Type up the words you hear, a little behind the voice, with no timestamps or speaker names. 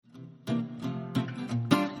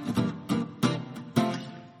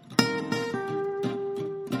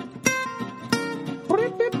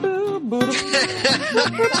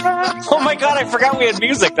Oh my god, I forgot we had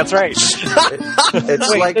music. That's right. It's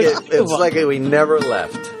like we never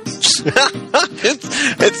left.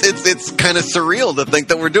 It's kind of surreal to think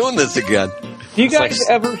that we're doing this again. Do you guys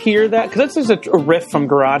ever hear that? Because this is a riff from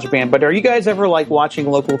GarageBand, but are you guys ever like watching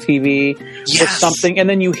local TV or something, and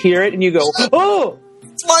then you hear it and you go, "Oh,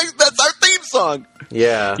 that's our theme song."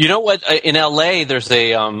 Yeah. You know what? In LA, there's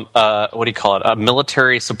a what do you call it? A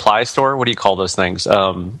military supply store. What do you call those things?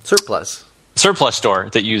 Surplus store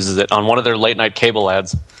that uses it on one of their late night cable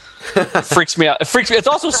ads. Freaks me out. It freaks me. It's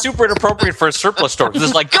also super inappropriate for a surplus store because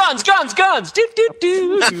it's like guns. Do, do,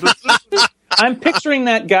 do. I'm picturing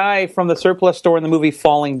that guy from the surplus store in the movie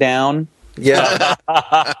Falling Down. Yeah.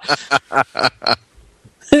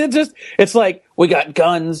 It's like, we got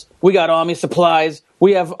guns, we got army supplies,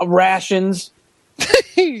 we have rations.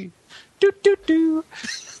 Do, do, do.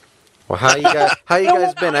 Well, how you guys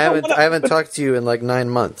been? I haven't talked to you in like 9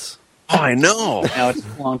 months. Oh, I know. No, it's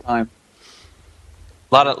a long time.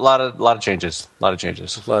 Lot of changes.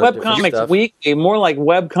 Webcomics weekly, more like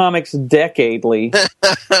Webcomics decadely.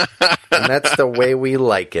 And that's the way we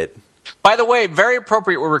like it. By the way, very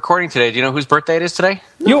appropriate. We're recording today. Do you know whose birthday it is today?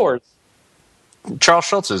 Yours. Charles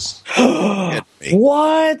Schultz's.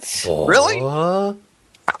 What? Really?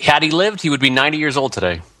 Had he lived, he would be 90 years old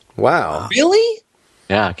today. Wow. Really?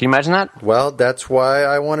 Yeah, can you imagine that? Well, that's why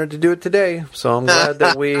I wanted to do it today. So I'm glad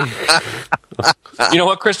that we... You know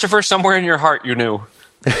what, Christopher? Somewhere in your heart, you knew.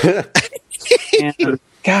 And,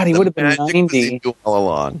 God, he would have been 90. All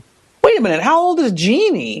along. Wait a minute, how old is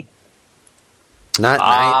Jeannie? Not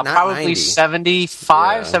probably 90.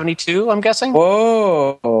 75, 72, I'm guessing.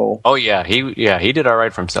 Whoa. Oh yeah, he did all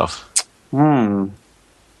right for himself.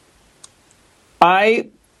 I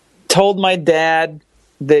told my dad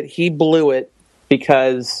that he blew it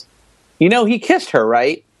because, he kissed her,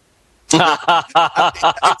 right? Is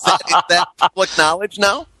that public knowledge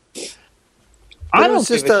now? It was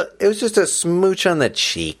just a smooch on the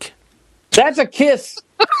cheek. That's a kiss.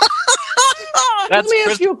 Let me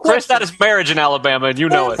ask you a question. Chris, that is marriage in Alabama, and you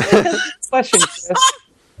know it. Question, Chris.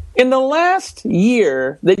 In the last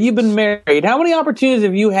year that you've been married, how many opportunities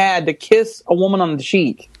have you had to kiss a woman on the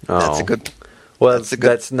cheek? Oh. That's a good... Well,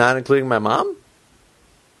 that's not including my mom?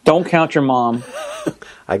 Don't count your mom.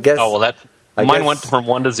 I guess... Oh, well, mine went from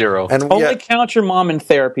 1 to 0. And only count your mom in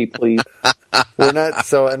therapy, please. We're not...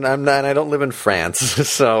 So, and I'm not... I don't live in France,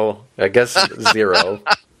 so I guess 0.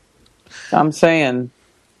 I'm saying...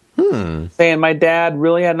 Saying my dad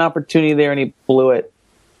really had an opportunity there and he blew it.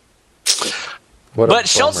 But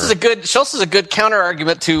Schultz is a good counter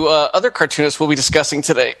argument to other cartoonists we'll be discussing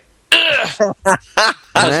today. I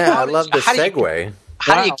love the segue.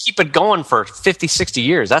 How do you keep it going for 50, 60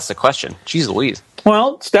 years? That's the question. Jeez Louise.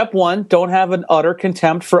 Well, step 1, don't have an utter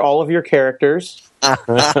contempt for all of your characters. Step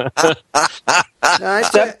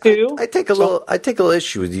 2, I take a little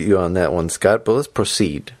issue with you on that one, Scott. But let's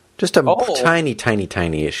proceed. Just a tiny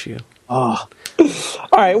issue. Oh. All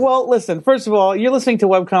right. Well, listen. First of all, you're listening to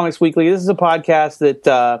Webcomics Weekly. This is a podcast that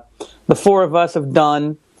the four of us have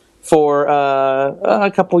done for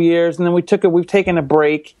a couple years, and then we've taken a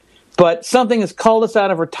break. But something has called us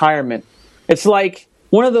out of retirement. It's like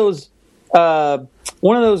one of those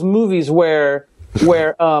movies where we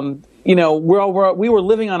were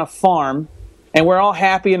living on a farm. And we're all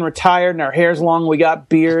happy and retired, and our hair's long, we got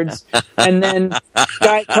beards. And then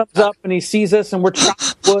guy comes up and he sees us, and we're chopping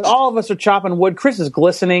wood. All of us are chopping wood. Chris is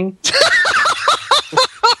glistening.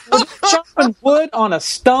 We're chopping wood on a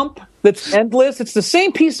stump that's endless. It's the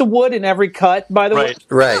same piece of wood in every cut, by the way.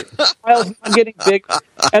 Right. The pile's not getting big.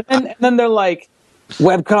 And then they're like,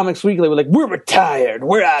 Webcomics Weekly. We're like, we're retired.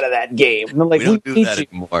 We're out of that game. And they're like, we don't do need that you.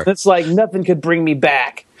 anymore. It's like, nothing could bring me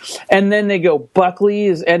back. And then they go, Buckley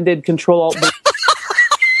has ended Control Alt.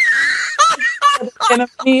 And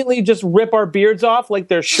immediately just rip our beards off like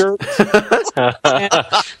they're shirts. And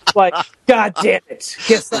like, God damn it.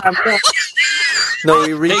 Guess that I'm going.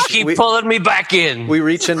 No, they keep pulling me back in. We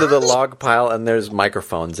reach into the log pile and there's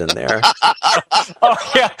microphones in there. Oh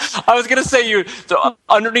yeah, I was gonna say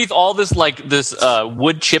underneath all this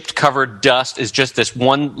wood chipped covered dust is just this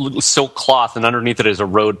one silk cloth, and underneath it is a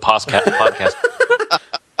Rode podcast.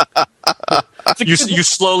 You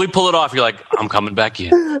slowly pull it off. You're like, I'm coming back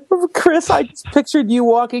in. Chris, I just pictured you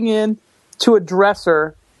walking in to a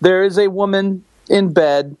dresser. There is a woman in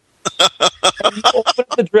bed. And you open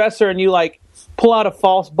up the dresser and you pull out a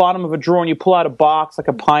false bottom of a drawer and you pull out a box, like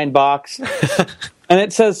a pine box. And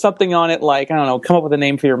it says something on it like, I don't know, come up with a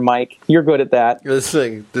name for your mic. You're good at that.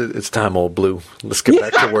 It's time, old Blue. Let's get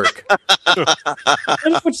back to work.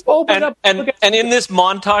 And in this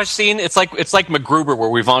montage scene, it's like MacGruber, where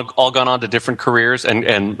we've all gone on to different careers,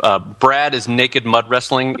 and Brad is naked mud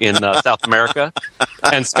wrestling in South America,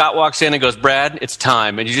 and Scott walks in and goes, "Brad, it's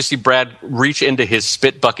time," and you just see Brad reach into his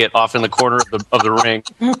spit bucket off in the corner of the ring,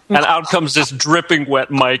 and out comes this dripping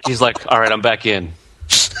wet Mike. He's like, "All right, I'm back in."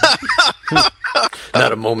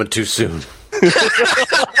 Not a moment too soon.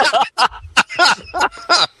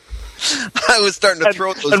 I was starting to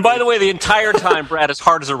throw those. And by the way, the entire time, Brad is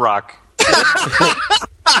hard as a rock.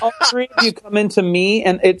 All three of you come into me,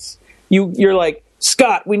 and it's you're like,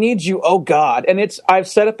 Scott, we need you. Oh God! And I've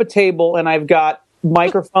set up a table, and I've got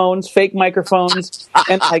microphones, fake microphones,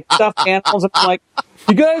 and like stuffed animals. And I'm like,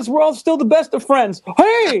 you guys, we're all still the best of friends.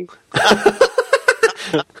 Hey.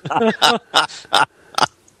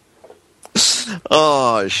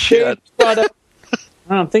 Oh shit! I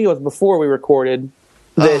don't think it was before we recorded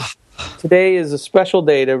that. Today is a special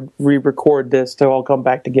day to re-record this to all come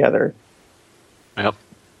back together. Yep.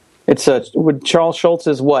 It's with Charles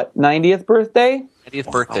Schultz's 90th birthday?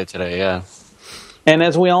 90th birthday today, yeah. And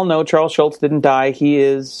as we all know, Charles Schultz didn't die. He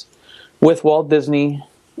is with Walt Disney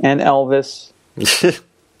and Elvis,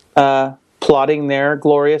 plotting their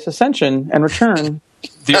glorious ascension and return.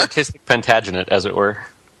 The artistic Plantagenet, as it were.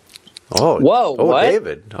 Oh, whoa! Oh, what?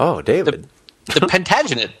 David! Oh, David! The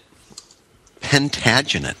Plantagenet.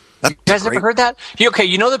 Plantagenet. You guys ever heard that? Okay,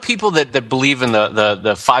 you know the people that believe in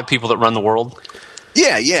the five people that run the world?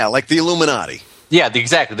 Yeah, like the Illuminati. Yeah,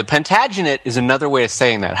 exactly. The Plantagenet is another way of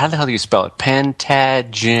saying that. How the hell do you spell it?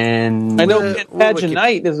 Plantagen. I know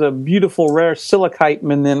Plantagenite is a beautiful, rare silicate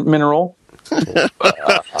mineral.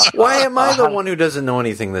 Why am I the one who doesn't know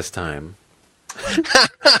anything this time?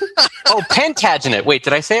 Oh, Plantagenet. Wait,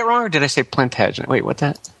 did I say it wrong or did I say Plantagenet? Wait, what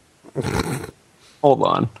that? Hold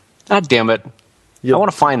on. God damn it. I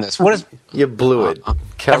want to find this. What is? You blew it.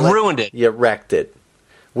 I've ruined it. You wrecked it.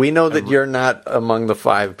 We know that you're not among the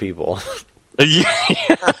five people.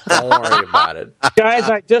 Don't worry about it. Guys,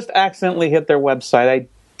 I just accidentally hit their website. I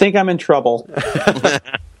think I'm in trouble.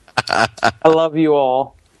 I love you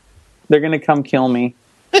all. They're going to come kill me.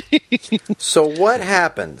 So what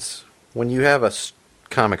happens when you have a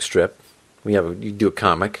comic strip? You do a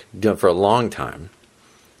comic, you do it for a long time.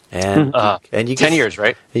 And you 10 years,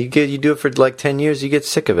 right? You do it for like 10 years, you get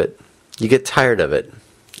sick of it. You get tired of it.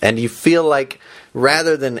 And you feel like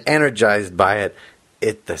rather than energized by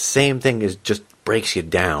it, the same thing just breaks you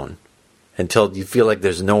down until you feel like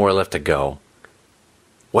there's nowhere left to go.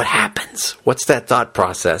 What happens? What's that thought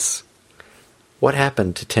process? What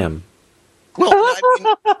happened to Tim? Well,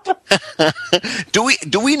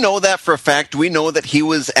 do we know that for a fact? Do we know that he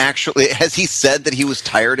was actually? Has he said that he was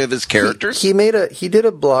tired of his characters? He did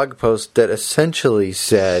a blog post that essentially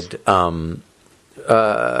said,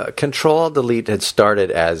 Control-Delete had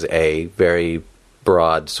started as a very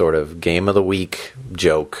broad sort of game of the week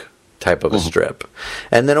joke type of a strip,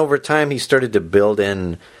 and then over time he started to build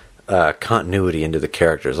in continuity into the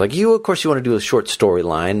characters. Like of course, you want to do a short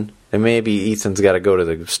storyline. And maybe Ethan's got to go to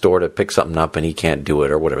the store to pick something up and he can't do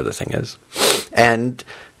it or whatever the thing is.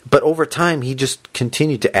 But over time, he just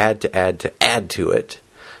continued to add to it.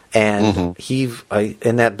 And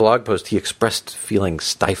in that blog post, he expressed feeling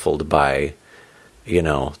stifled by,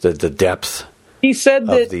 the depth. He said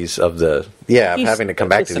that having to come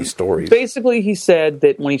back to these stories. Basically, he said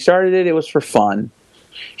that when he started it was for fun.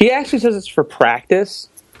 He actually says it's for practice,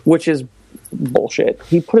 which is bullshit.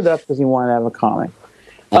 He put it up because he wanted to have a comic.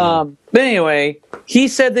 But anyway, he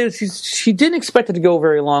said that she didn't expect it to go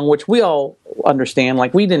very long, which we all understand.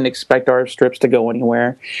 Like, we didn't expect our strips to go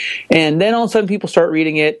anywhere. And then all of a sudden people start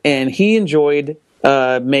reading it, and he enjoyed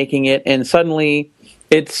making it, and suddenly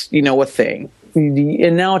it's, a thing.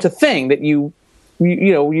 And now it's a thing that you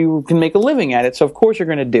can make a living at it, so of course you're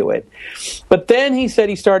going to do it. But then he said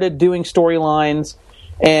he started doing storylines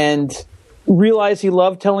and realized he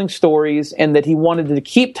loved telling stories and that he wanted to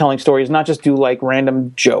keep telling stories, not just do like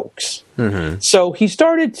random jokes. So he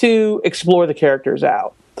started to explore the characters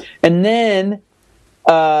out. And then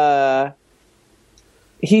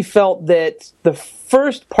he felt that the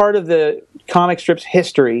first part of the comic strip's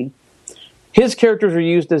history, his characters were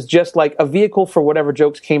used as just like a vehicle for whatever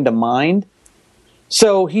jokes came to mind.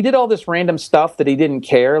 So he did all this random stuff that he didn't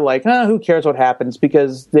care, like, who cares what happens,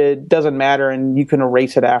 because it doesn't matter and you can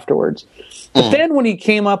erase it afterwards. But then when he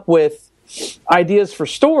came up with ideas for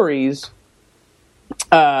stories,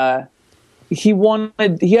 he had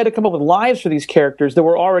to come up with lives for these characters that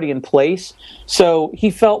were already in place. So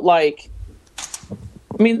he felt like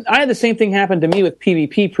I mean, I had the same thing happen to me with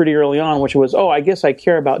PvP pretty early on, which was, I guess I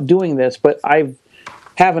care about doing this, but I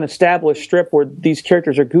have an established strip where these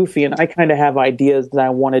characters are goofy, and I kind of have ideas that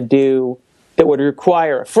I want to do that would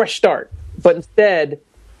require a fresh start. But instead,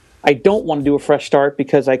 I don't want to do a fresh start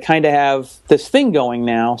because I kind of have this thing going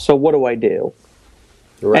now, so what do I do?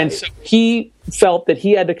 Right. And so he felt that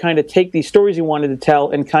he had to kind of take these stories he wanted to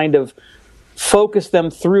tell and kind of focus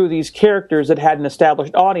them through these characters that had an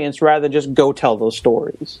established audience rather than just go tell those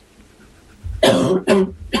stories.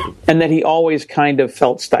 And that he always kind of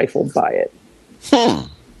felt stifled by it.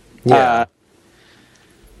 Yeah.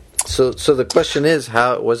 So the question is,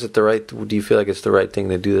 how was it the right? Do you feel like it's the right thing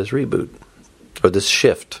to do this reboot or this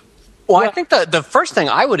shift? Well, I think the first thing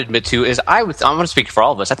I would admit to is I'm going to speak for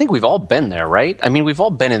all of us. I think we've all been there, right? I mean, we've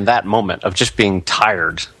all been in that moment of just being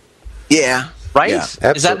tired. Yeah. Right?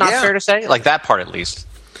 Yeah, is that not fair to say? Like that part, at least.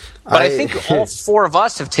 But I think all four of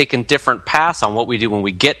us have taken different paths on what we do when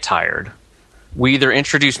we get tired. We either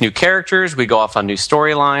introduce new characters, we go off on new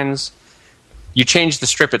storylines. You change the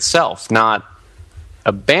strip itself, not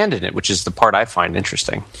abandon it, which is the part I find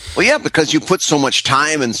interesting. Well, yeah, because you put so much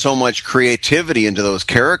time and so much creativity into those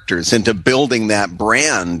characters, into building that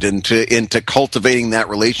brand, into cultivating that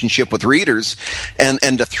relationship with readers, and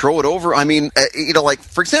to throw it over. I mean, like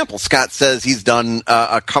for example, Scott says he's done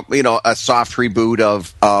a soft reboot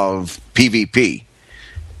of PvP,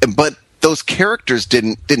 but those characters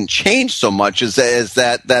didn't change so much as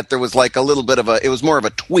that there was like a little bit of it was more of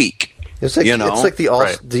a tweak. It's like, it's like the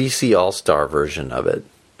DC All-Star version of it.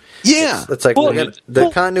 Yeah. It's like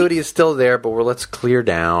the continuity is still there, but let's clear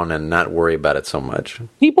down and not worry about it so much.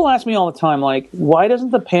 People ask me all the time, like, why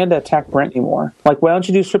doesn't the panda attack Brent anymore? Like, why don't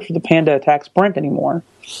you do strips where the panda attacks Brent anymore?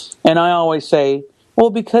 And I always say,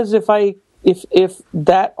 well, because if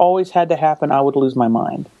that always had to happen, I would lose my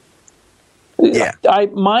mind. Yeah.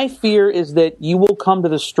 My fear is that you will come to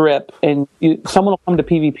the strip and someone will come to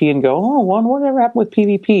PvP and go, whatever happened with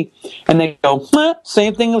PvP? And they go,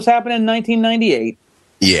 same thing was happening in 1998.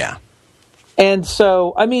 Yeah. And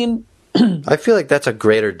so, I mean... I feel like that's a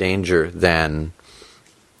greater danger than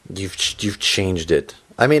you've changed it.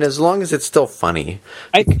 I mean, as long as it's still funny.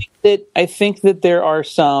 I think that there are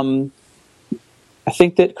some... I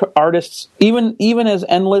think that artists, even as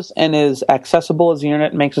endless and as accessible as the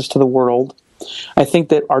internet makes us to the world, I think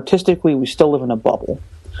that artistically we still live in a bubble.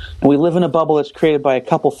 And we live in a bubble that's created by a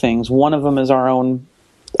couple things. One of them is our own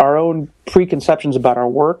preconceptions about our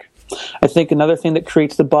work. I think another thing that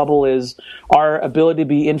creates the bubble is our ability to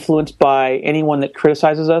be influenced by anyone that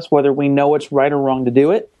criticizes us, whether we know it's right or wrong to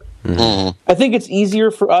do it. Mm-hmm. I think it's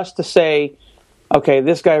easier for us to say, okay,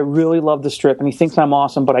 this guy really loved the strip and he thinks I'm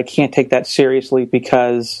awesome, but I can't take that seriously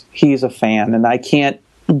because he's a fan, and I can't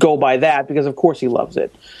go by that because of course he loves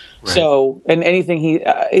it. Right. So, and anything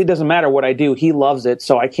it doesn't matter what I do, he loves it,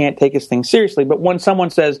 so I can't take his thing seriously. But when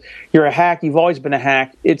someone says, you're a hack, you've always been a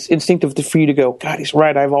hack, it's instinctive for you to go, God, he's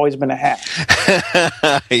right, I've always been a hack.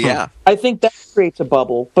 Yeah. I think that creates a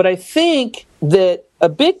bubble. But I think that a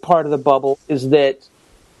big part of the bubble is that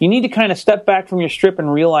you need to kind of step back from your strip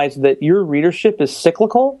and realize that your readership is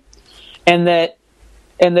cyclical, and that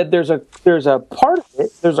there's a part of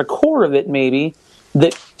it, there's a core of it maybe,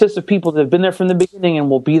 that consists of people that have been there from the beginning and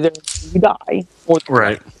will be there until you die.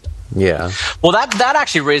 Right. Yeah. Well, that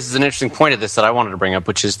actually raises an interesting point of this that I wanted to bring up,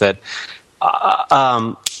 which is that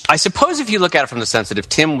I suppose if you look at it from the sense that if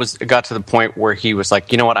Tim got to the point where he was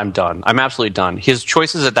like, you know what, I'm done. I'm absolutely done. His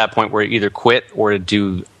choices at that point were either quit or to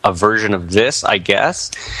do a version of this, I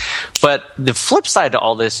guess. But the flip side to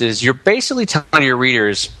all this is you're basically telling your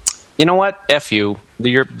readers, you know what, F you.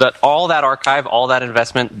 All that archive, all that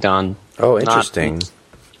investment, done. Oh, interesting.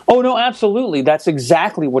 Oh, no, absolutely. That's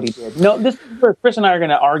exactly what he did. No, this is where Chris and I are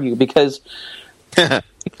going to argue because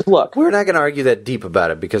look. We're not going to argue that deep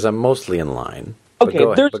about it because I'm mostly in line. Okay,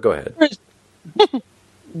 but go ahead.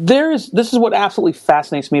 This is what absolutely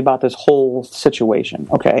fascinates me about this whole situation,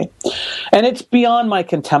 okay? And it's beyond my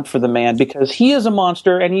contempt for the man because he is a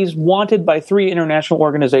monster and he's wanted by 3 international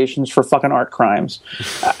organizations for fucking art crimes.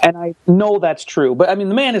 And I know that's true, but I mean,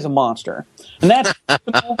 the man is a monster. And that's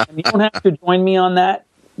personal, and you don't have to join me on that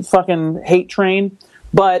fucking hate train,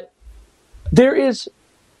 but there's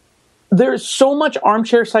so much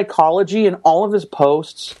armchair psychology in all of his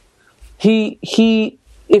posts. He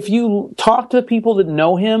if you talk to people that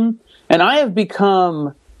know him, and I have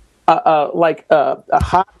become a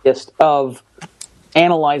hobbyist of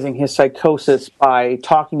analyzing his psychosis by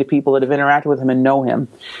talking to people that have interacted with him and know him.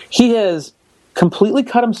 He has completely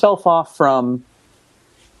cut himself off from,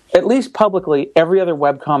 at least publicly, every other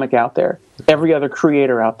webcomic out there, every other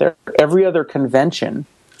creator out there, every other convention.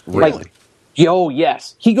 Really? Oh,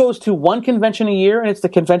 yes. He goes to one convention a year, and it's the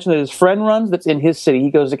convention that his friend runs that's in his city. He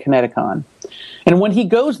goes to Kineticon. And when he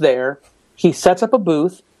goes there, he sets up a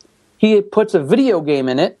booth. He puts a video game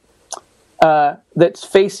in it that's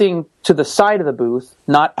facing to the side of the booth,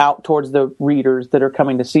 not out towards the readers that are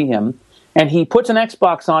coming to see him. And he puts an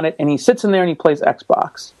Xbox on it, and he sits in there and he plays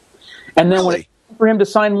Xbox. And then when it's time for him to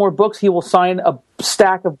sign more books, he will sign a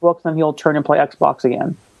stack of books, and he'll turn and play Xbox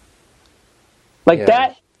again.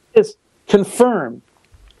 That is confirmed.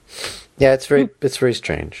 Yeah, it's very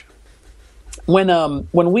strange. When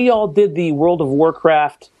we all did the World of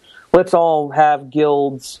Warcraft, let's all have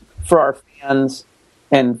guilds for our fans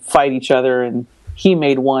and fight each other, and he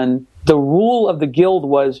made one. The rule of the guild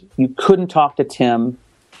was you couldn't talk to Tim,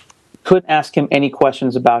 couldn't ask him any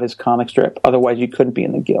questions about his comic strip, otherwise you couldn't be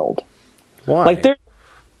in the guild. Why?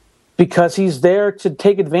 Because he's there to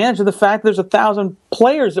take advantage of the fact there's 1,000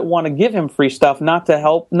 players that want to give him free stuff, not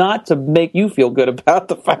to make you feel good about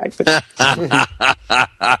the fact that...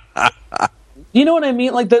 You know what I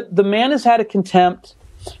mean? Like, the man has had a contempt.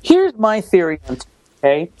 Here's my theory on it,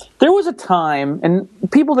 okay? There was a time, and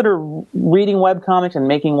people that are reading webcomics and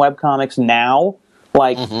making webcomics now,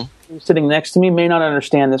 like sitting next to me, may not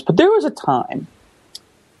understand this, but there was a time,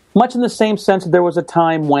 much in the same sense that there was a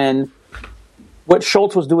time when what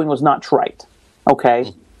Schultz was doing was not trite,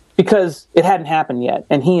 okay? Because it hadn't happened yet,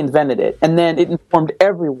 and he invented it, and then it informed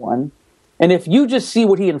everyone. And if you just see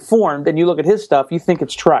what he informed and you look at his stuff, you think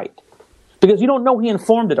it's trite. Because you don't know he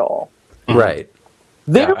informed it all. Right.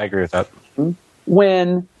 I agree with that.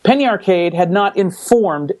 When Penny Arcade had not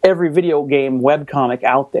informed every video game webcomic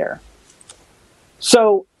out there.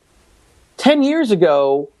 So, 10 years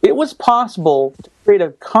ago, it was possible to create a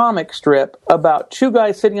comic strip about two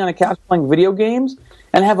guys sitting on a couch playing video games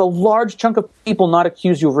and have a large chunk of people not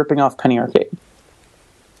accuse you of ripping off Penny Arcade.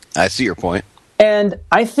 I see your point. And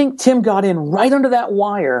I think Tim got in right under that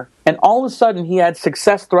wire, and all of a sudden he had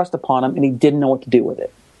success thrust upon him, and he didn't know what to do with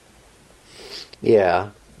it. Yeah,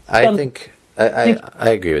 I think I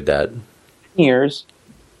agree with that. Years,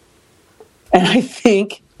 and I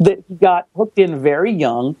think that he got hooked in very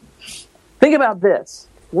young. Think about this: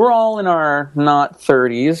 we're all in our not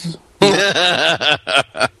 30s.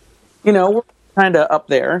 We're kind of up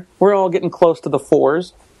there. We're all getting close to the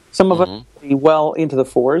 4s. Some of us will be well into the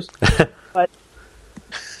 4s, but.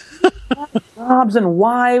 Jobs and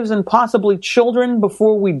wives and possibly children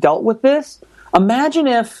before we dealt with this. Imagine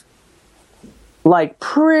if, like,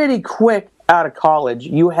 pretty quick out of college,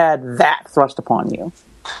 you had that thrust upon you.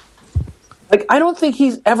 Like, I don't think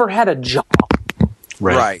he's ever had a job.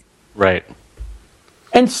 Right.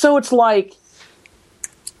 And so it's like,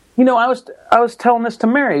 I was telling this to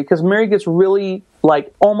Mary, because Mary gets really,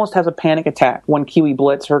 like, almost has a panic attack when Kiwi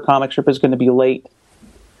Blitz, her comic strip, is going to be late.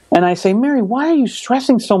 And I say, Mary, why are you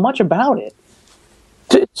stressing so much about it?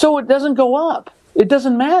 So it doesn't go up. It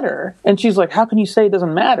doesn't matter. And she's like, how can you say it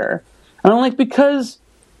doesn't matter? And I'm like, because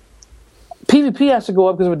PvP has to go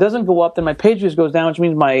up, because if it doesn't go up, then my page views goes down, which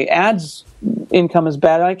means my ads income is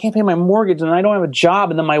bad, and I can't pay my mortgage, and I don't have a job,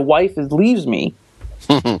 and then my wife leaves me.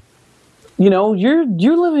 You're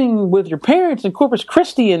living with your parents in Corpus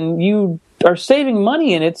Christi, and you are saving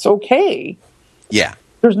money, and it's okay. Yeah.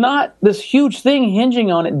 There's not this huge thing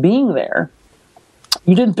hinging on it being there.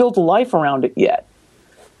 You didn't build a life around it yet.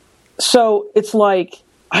 So it's like,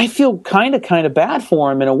 I feel kind of bad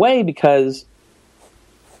for him in a way, because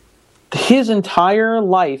his entire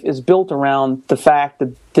life is built around the fact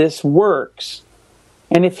that this works.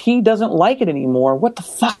 And if he doesn't like it anymore, what the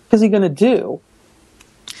fuck is he going to do?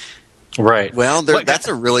 Right. Well, that's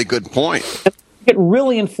a really good point. It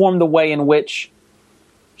really informed the way in which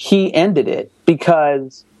he ended it,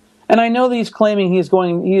 because, and I know that he's claiming he's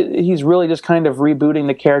really just kind of rebooting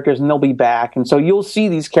the characters, and they'll be back, and so you'll see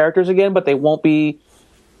these characters again, but they won't be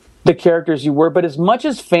the characters you were. But as much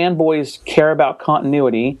as fanboys care about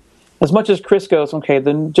continuity, as much as Chris goes, okay,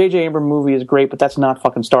 the J.J. Abrams movie is great, but that's not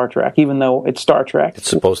fucking Star Trek, even though it's Star Trek. It's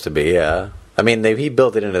supposed to be, yeah. I mean, he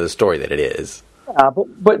built it into the story that it is.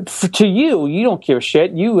 But to you don't give a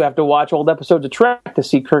shit. You have to watch old episodes of Trek to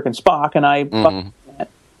see Kirk and Spock, and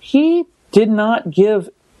he did not give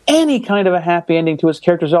any kind of a happy ending to his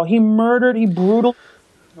characters at all. He murdered, he brutally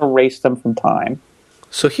erased them from time.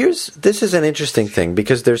 So this is an interesting thing,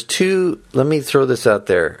 because there's two, let me throw this out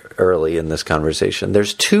there early in this conversation.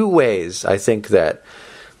 There's two ways I think that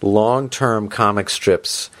long-term comic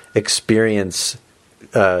strips experience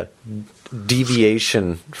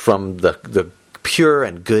deviation from the pure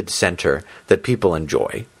and good center that people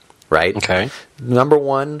enjoy. Right? Okay. Number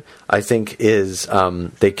one, I think, is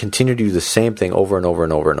they continue to do the same thing over and over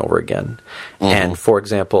and over and over again. And, for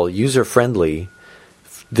example, user-friendly,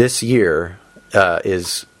 this year,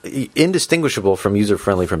 is indistinguishable from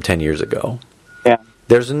user-friendly from 10 years ago. Yeah.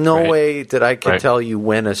 There's no way that I can tell you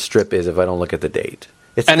when a strip is if I don't look at the date.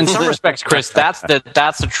 And in some respects, Chris, that's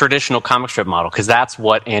the traditional comic strip model, because that's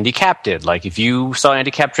what Andy Capp did. Like, if you saw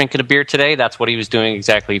Andy Capp drinking a beer today, that's what he was doing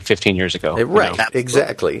exactly 15 years ago. Right,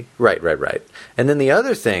 exactly. Right. And then the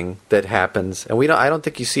other thing that happens, and I don't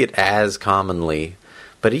think you see it as commonly,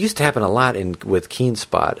 but it used to happen a lot with Keen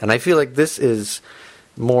Spot, and I feel like this is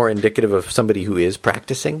more indicative of somebody who is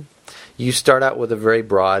practicing. You start out with a very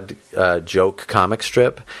broad joke comic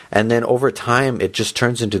strip, and then over time it just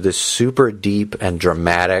turns into this super deep and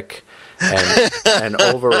dramatic and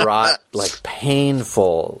overwrought,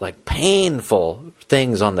 painful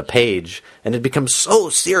things on the page, and it becomes so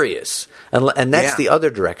serious. And that's the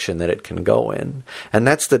other direction that it can go in, and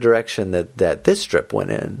that's the direction that this strip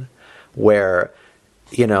went in, where,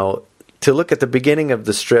 to look at the beginning of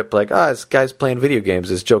the strip like, this guy's playing video games,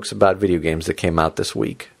 there's jokes about video games that came out this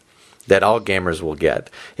week that all gamers will get.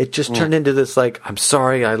 It just turned into this, I'm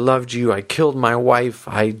sorry, I loved you, I killed my wife,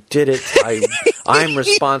 I did it, I'm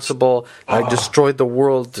responsible, I destroyed the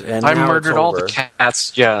world, and I now murdered it's all over. the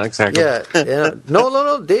cats. Yeah, exactly. Yeah.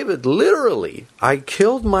 No, David, literally, I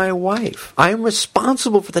killed my wife. I'm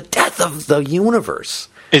responsible for the death of the universe.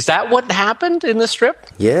 Is that what happened in the strip?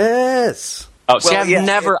 Yes. Oh, see, I've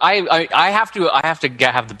never. I have to have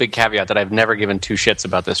the big caveat that I've never given two shits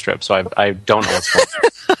about this strip, so I don't know what's going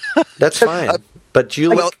on. That's fine. But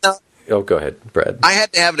you go ahead, Brad. I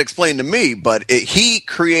had to have it explained to me, but he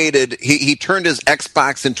turned his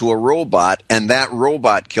Xbox into a robot, and that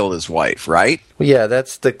robot killed his wife, right? Yeah,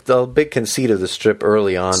 that's the big conceit of the strip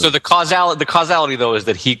early on. So the causality though is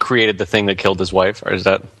that he created the thing that killed his wife, or is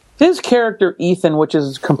that his character Ethan, which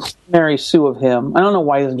is complete Mary Sue of him? I don't know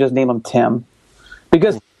why he doesn't just name him Tim.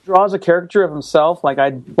 Because he draws a caricature of himself, like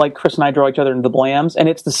Chris and I draw each other into the Blams, and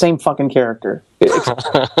it's the same fucking character.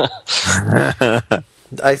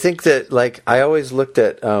 I think that, I always looked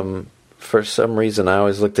at, for some reason, I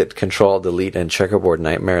always looked at Control, Delete, and Checkerboard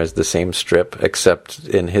Nightmare as the same strip, except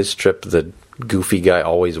in his strip, the goofy guy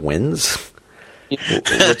always wins.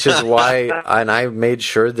 Which is why, and I made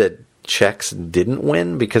sure that Chex didn't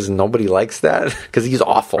win, because nobody likes that, because he's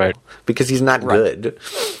awful, because he's not good.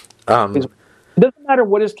 It doesn't matter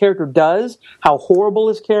what his character does, how horrible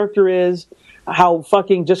his character is, how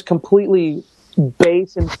fucking just completely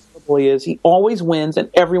base and horrible he is. He always wins, and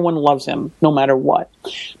everyone loves him, no matter what.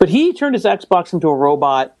 But he turned his Xbox into a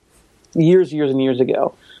robot years and years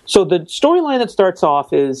ago. So the storyline that starts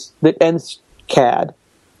off that ends CAD.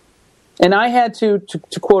 And I had to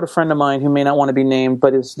quote a friend of mine who may not want to be named,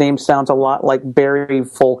 but his name sounds a lot like Barry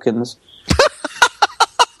Fulkins.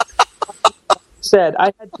 Said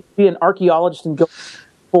I had to be an archaeologist and go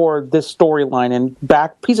for this storyline and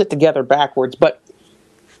piece it together backwards. But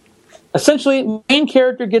essentially, the main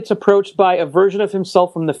character gets approached by a version of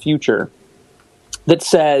himself from the future that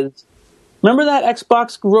says, "Remember that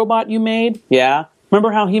Xbox robot you made? Yeah.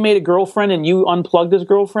 Remember how he made a girlfriend and you unplugged his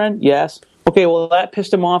girlfriend? Yes. Okay, well, that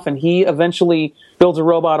pissed him off, and he eventually builds a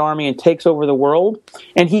robot army and takes over the world,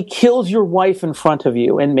 and he kills your wife in front of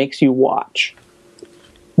you and makes you watch."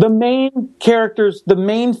 The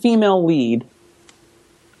main female lead,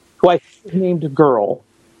 who I think is named Girl,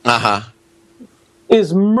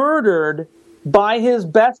 is murdered by his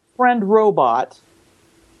best friend robot.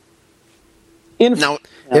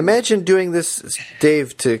 Imagine doing this,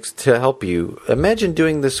 Dave, to help you. Imagine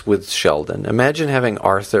doing this with Sheldon. Imagine having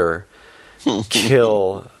Arthur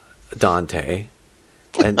kill Dante,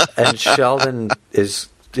 and Sheldon is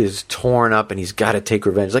torn up and he's got to take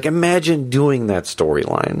revenge. Imagine doing that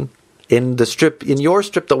storyline in your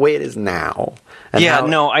strip the way it is now. And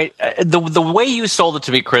the way you sold it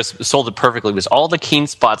to me, Chris, sold it perfectly, was all the Keen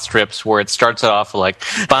Spot strips where it starts off like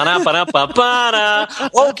ba-na, ba-na, ba-ba-na.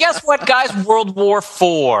 Well, guess what, guys? World War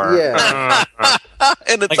IV. Yeah.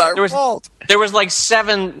 And it's our fault. There was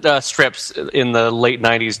 7 strips in the late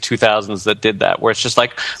 90s, 2000s that did that, where it's just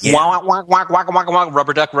like, wah, wah, wah, wah, wah, wah,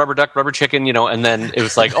 rubber duck, rubber chicken, and then it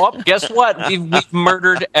was like, oh, guess what? We've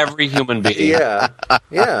murdered every human being. Yeah.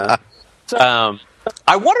 Yeah.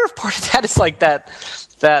 I wonder if part of that is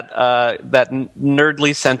that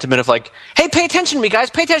nerdly sentiment of hey, pay attention to me,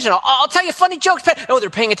 guys, pay attention. I'll tell you funny jokes. Oh,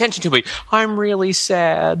 they're paying attention to me. I'm really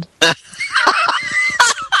sad.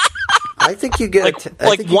 I think you get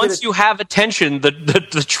once you have attention,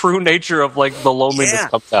 the true nature of the loneliness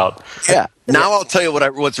comes out. Yeah. Now I'll tell you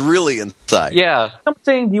what's really inside. Yeah. I'm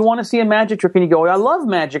saying, do you want to see a magic trick? And you go, I love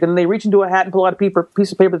magic. And then they reach into a hat and pull out a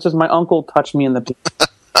piece of paper that says, "My uncle touched me in the penis."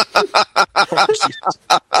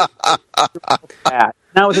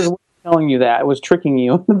 Now it's just telling you that. It was tricking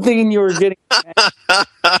you, thinking you were getting.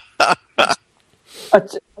 I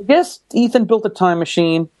guess Ethan built a time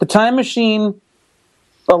machine. The time machine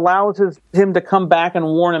allows him to come back and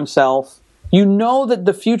warn himself. You know that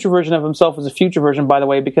the future version of himself is a future version, by the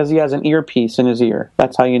way, because he has an earpiece in his ear.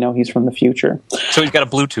 That's how you know he's from the future. So he's got a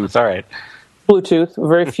Bluetooth. All right. Bluetooth, a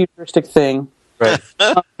very futuristic thing. Right.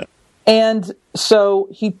 And so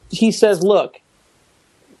he says, look,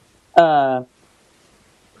 I've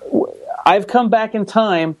come back in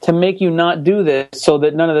time to make you not do this so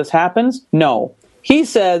that none of this happens. No. He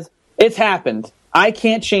says, it's happened. I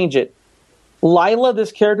can't change it. Lila,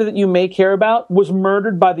 this character that you may care about, was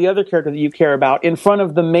murdered by the other character that you care about in front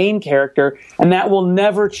of the main character, and that will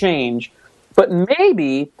never change. But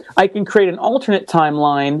maybe I can create an alternate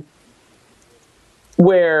timeline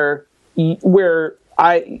where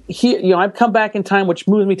I've come back in time, which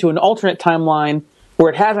moves me to an alternate timeline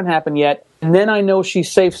where it hasn't happened yet, and then I know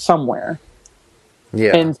she's safe somewhere.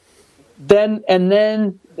 Yeah. And then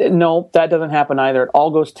no, that doesn't happen either. It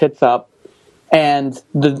all goes tits up. And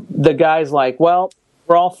the guy's like, well,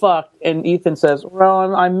 we're all fucked. And Ethan says,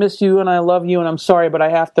 well, I miss you and I love you and I'm sorry, but I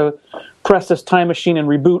have to press this time machine and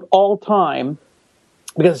reboot all time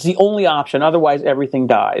because it's the only option. Otherwise, everything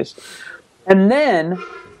dies. And then,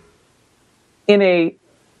 keep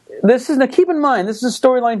in mind, this is a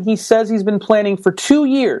storyline he says he's been planning for 2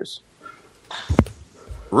 years.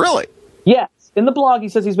 Really? Yes. In the blog, he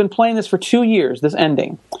says he's been planning this for 2 years, this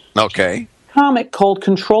ending. Okay. Comic called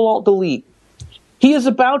Control-Alt-Delete. He is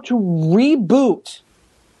about to reboot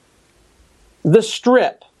the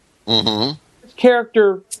strip. Mm-hmm. His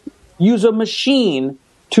character use a machine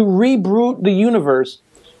to reboot the universe,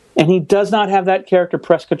 and he does not have that character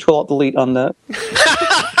press Control-Alt-Delete on the...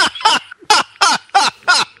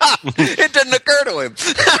 It didn't occur to him.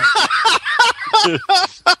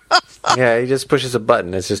 Yeah, he just pushes a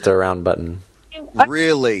button. It's just a round button.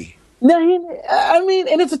 Really? No, I mean,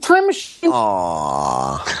 and it's a time machine.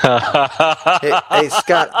 Aww. Hey,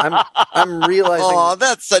 Scott, I'm realizing. Oh,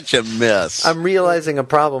 that's such a miss. I'm realizing a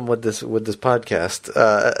problem with this podcast.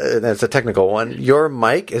 And it's a technical one. Your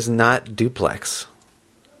mic is not duplex,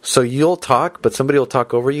 so you'll talk, but somebody will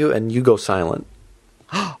talk over you, and you go silent.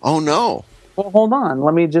 Oh no. Well, hold on.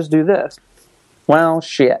 Let me just do this. Well,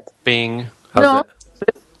 shit. Bing. How's that?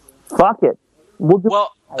 Fuck it. We'll do.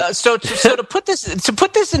 Well, so to put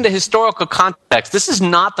this into historical context, this is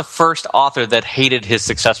not the first author that hated his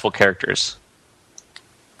successful characters.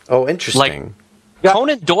 Oh, interesting. Like,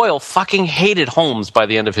 Conan Doyle fucking hated Holmes by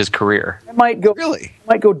the end of his career. It might go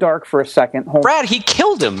dark for a second. Brad, he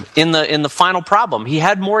killed him in the final problem. He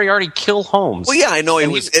had Moriarty kill Holmes. Well, yeah, I know I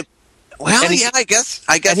guess.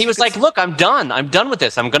 And he was like, "Look, I'm done. I'm done with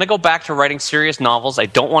this. I'm going to go back to writing serious novels. I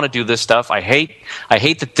don't want to do this stuff. I hate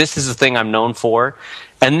that this is the thing I'm known for."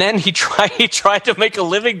 And then he tried to make a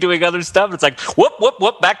living doing other stuff. It's like,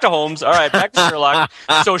 whoop, back to Holmes. All right, back to Sherlock.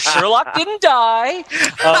 So Sherlock didn't die.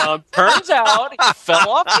 Turns out he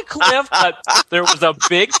fell off the cliff, but there was a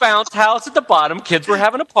big bounce house at the bottom. Kids were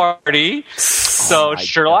having a party. So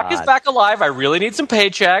Sherlock is back alive. I really need some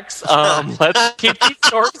paychecks. Let's keep these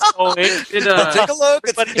stories going. Take a look.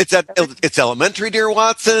 It's elementary, dear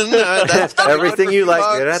Watson. That's everything you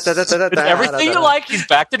like. Everything you like. He's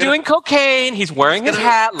back to doing cocaine. He's wearing his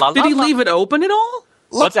hat. Did he leave it open at all?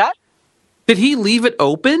 What's that? Did he leave it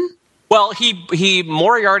open? Well, he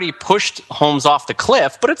Moriarty pushed Holmes off the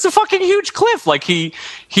cliff, but it's a fucking huge cliff. Like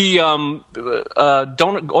Conan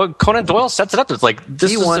Doyle sets it up. It's like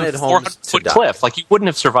this is a 400-foot cliff. Like he wouldn't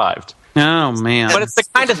have survived. Oh man! But it's the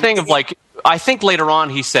kind of thing of like, I think later on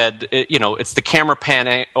he said, it's the camera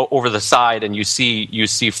pan over the side and you see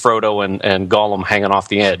Frodo and Gollum hanging off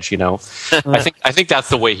the edge. I think that's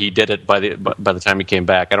the way he did it by the time he came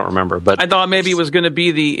back. I don't remember, but I thought maybe it was going to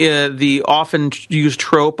be the often used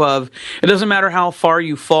trope of it doesn't matter how far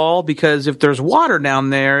you fall because if there's water down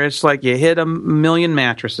there, it's like you hit a million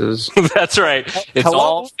mattresses. That's right. It's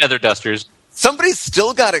all feather dusters. Somebody's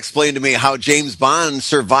still got to explain to me how James Bond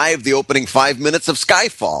survived the opening 5 minutes of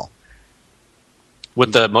Skyfall.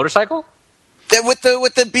 With the motorcycle? With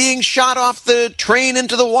the being shot off the train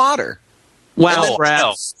into the water. Wow,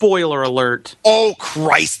 Brad. Spoiler alert. Oh,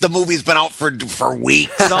 Christ. The movie's been out for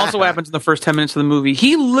weeks. It also happens in the first 10 minutes of the movie.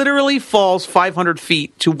 He literally falls 500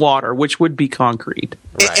 feet to water, which would be concrete.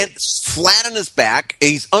 Right. And flat on his back.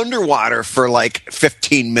 He's underwater for like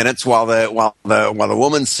 15 minutes while the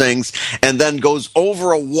woman sings and then goes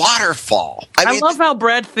over a waterfall. I mean, love how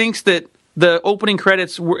Brad thinks that the opening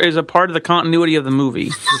credits is a part of the continuity of the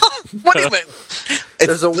movie. What do you mean?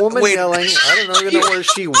 There's a woman yelling. I don't even know where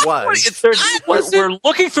she was. We're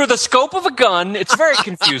looking through the scope of a gun. It's very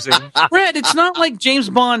confusing. Red, it's not like James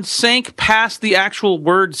Bond sank past the actual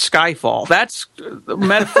word Skyfall. That's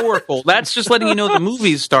metaphorical. That's just letting you know the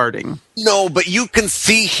movie's starting. No, but you can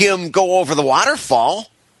see him go over the waterfall.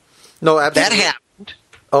 No, that happened.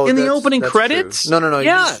 Oh, in the opening credits? True. No.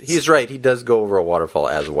 Yeah. He's right. He does go over a waterfall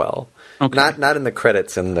as well. Okay. Not in the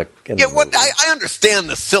credits in the movie. I understand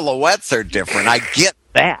the silhouettes are different. I get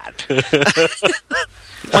that.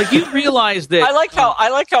 Like, you realize that I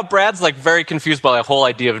like how Brad's like very confused by the whole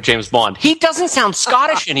idea of James Bond. He doesn't sound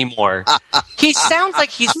Scottish anymore. He sounds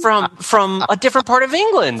like he's from a different part of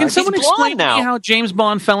England. Can someone explain to me how James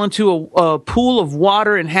Bond fell into a pool of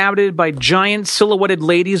water inhabited by giant silhouetted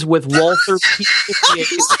ladies with Walther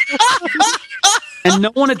P58? And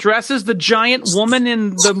no one addresses the giant woman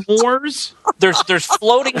in the moors? There's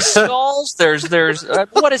floating skulls. There's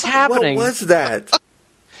what is happening? What was that?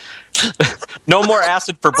 No more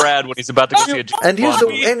acid for Brad when he's about to go see a James And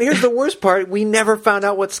Bond. here's the worst part: we never found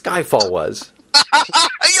out what Skyfall was.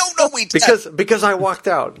 No, we did. Because I walked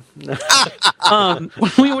out. When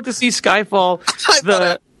we went to see Skyfall,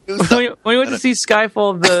 when we went to see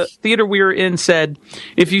Skyfall, the theater we were in said,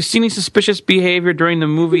 "If you see any suspicious behavior during the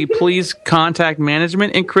movie, please contact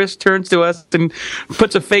management." And Chris turns to us and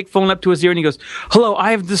puts a fake phone up to his ear and he goes, "Hello,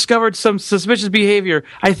 I have discovered some suspicious behavior.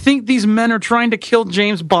 I think these men are trying to kill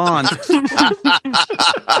James Bond."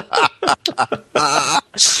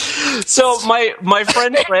 So my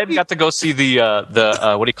friend Fred got to go see the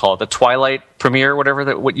what do you call it, the Twilight premiere, whatever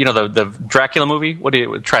the Dracula movie. What do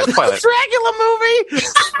you try the Twilight Dracula movie?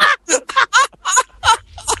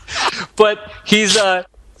 But he's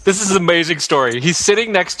this is an amazing story. He's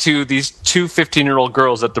sitting next to these two 15-year-old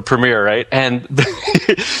girls at the premiere, right? And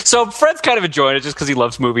so Fred's kind of enjoying it just because he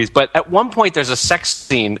loves movies. But at one point, there's a sex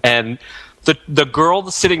scene, and the girl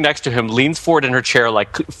sitting next to him leans forward in her chair,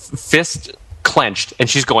 like fist clenched, and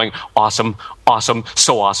she's going, "Awesome, awesome,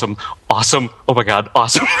 so awesome, awesome, oh my God,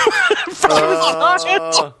 awesome."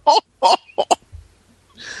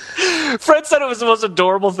 Fred said it was the most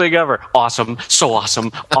adorable thing ever. Awesome, so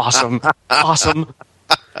awesome, awesome, awesome.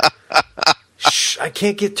 Shh, I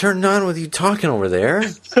can't get turned on with you talking over there.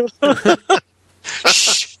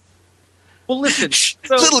 Shh. Well, listen.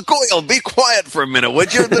 Little Goyle, be quiet for a minute,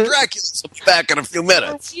 would you? The Dracula's will be back in a few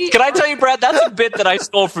minutes. Can I tell you, Brad, that's a bit that I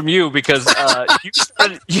stole from you because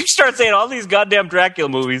you started saying all these goddamn Dracula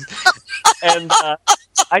movies. And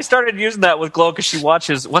I started using that with Glow because she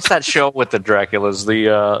watches, what's that show with the Draculas?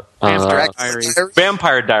 The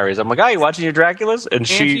Vampire Diaries. I'm like, "Oh, you watching your Draculas?" And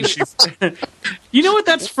she you know what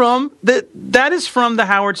that's from? That is from the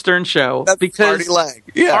Howard Stern show. That's because Artie Lang.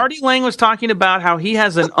 Yeah. Artie Lang was talking about how he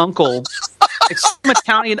has an uncle, some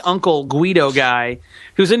Italian uncle, Guido guy,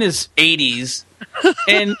 who's in his 80s.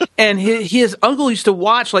 And his uncle used to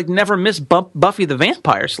watch, like, never miss Buffy the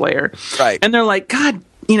Vampire Slayer. Right. And they're like, "God,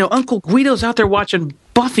 Uncle Guido's out there watching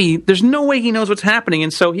Buffy. There's no way he knows what's happening."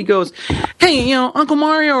 And so he goes, "Hey, Uncle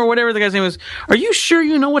Mario," or whatever the guy's name is, "are you sure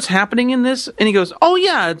you know what's happening in this?" And he goes, "Oh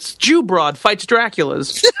yeah, it's Jew broad fights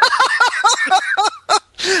Draculas."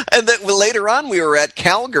 And then later on, we were at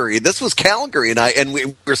Calgary. This was Calgary, and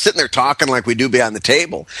we were sitting there talking like we do behind the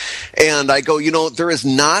table. And I go, there is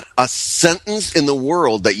not a sentence in the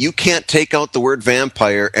world that you can't take out the word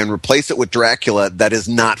vampire and replace it with Dracula that is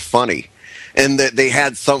not funny. And that they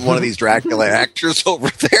had one of these Dracula actors over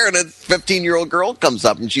there, and a 15-year-old girl comes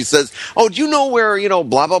up and she says, "Oh, do you know where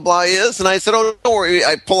blah blah blah is?" And I said, "Oh, don't worry."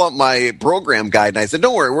 I pull out my program guide and I said,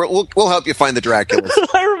 "Don't worry, we'll help you find the Draculas."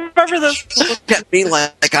 I remember this. Looked at me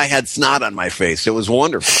like I had snot on my face. It was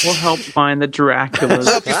wonderful. We'll help find the Draculas.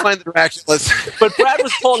 Help you find the Draculas. But Brad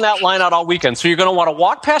was pulling that line out all weekend, so you're going to want to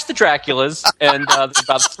walk past the Draculas, and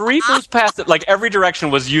about 3 moves past it, like every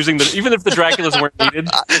direction was using even if the Draculas weren't needed.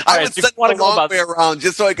 I would send a long way around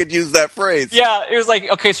just so I could use that phrase. Yeah, it was like,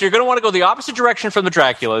 okay, so you're going to want to go the opposite direction from the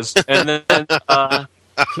Draculas, and then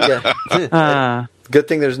Good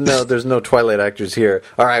thing there's no Twilight actors here.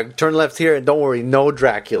 All right, turn left here, and don't worry, no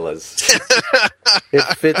Draculas. It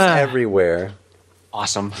fits everywhere.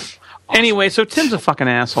 Awesome. Anyway, so Tim's a fucking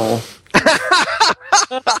asshole.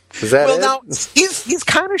 Is that it? Now he's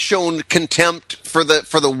kind of shown contempt for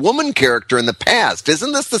the woman character in the past.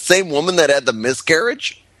 Isn't this the same woman that had the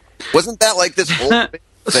miscarriage? Wasn't that like this whole thing?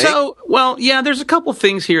 So, well, yeah, there's a couple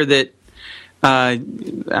things here that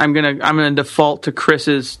I'm gonna default to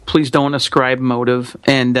Chris's "please don't ascribe motive,"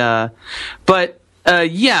 and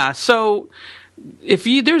yeah. So if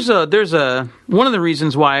there's a one of the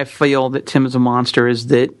reasons why I feel that Tim is a monster is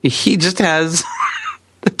that he just has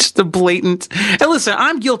just a blatant. And listen,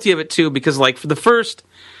 I'm guilty of it too because, like, for the first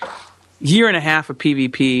year and a half of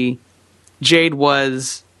PvP, Jade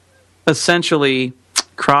was essentially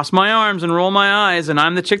cross my arms and roll my eyes, and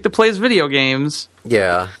I'm the chick that plays video games.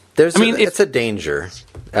 Yeah. It's a danger.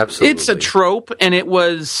 Absolutely. It's a trope, and it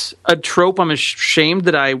was a trope I'm ashamed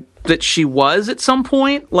that she was at some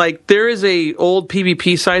point. Like, there is a old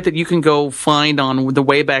PvP site that you can go find on the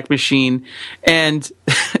Wayback Machine, and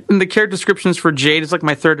in the character descriptions for Jade, it's like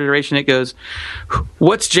my third iteration, it goes,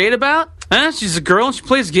 "What's Jade about? She's a girl and she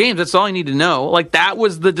plays games. That's all you need to know." Like, that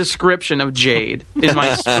was the description of Jade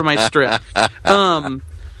for my strip.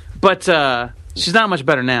 But she's not much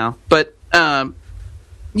better now. But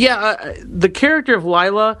the character of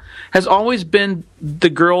Lila has always been the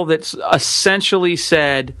girl that's essentially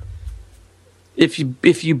said, if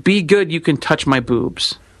you be good, you can touch my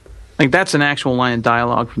boobs. Like, that's an actual line of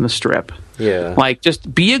dialogue from the strip. Yeah. Like,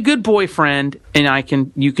 just be a good boyfriend,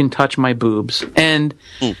 and you can touch my boobs. And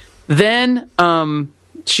then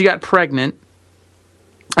she got pregnant,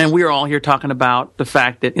 and we were all here talking about the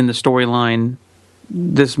fact that in the storyline,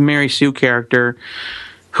 this Mary Sue character,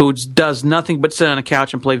 who does nothing but sit on a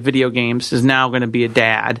couch and play video games, is now going to be a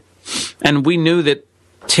dad. And we knew that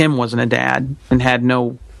Tim wasn't a dad and had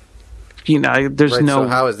no, there's right, no... So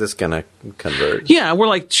how is this going to convert? Yeah, we're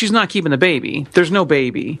like, she's not keeping the baby. There's no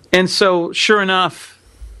baby. And so, sure enough,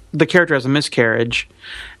 the character has a miscarriage.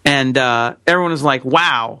 And everyone was like,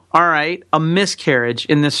 wow, all right, a miscarriage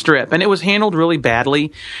in this strip. And it was handled really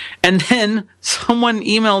badly. And then someone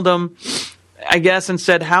emailed them, I guess, and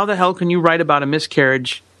said, how the hell can you write about a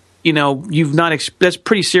miscarriage? That's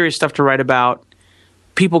pretty serious stuff to write about.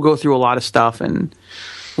 People go through a lot of stuff, and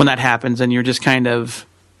when that happens, and you're just kind of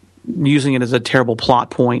using it as a terrible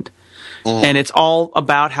plot point. And it's all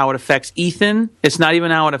about how it affects Ethan. It's not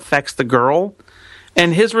even how it affects the girl.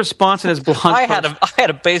 And his response in his blog I had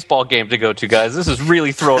a baseball game to go to, guys. This is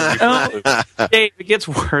really throwing me for a loop. Dave, it gets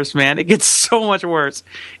worse, man. It gets so much worse.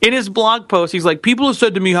 In his blog post, he's like, people have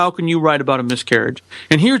said to me, how can you write about a miscarriage?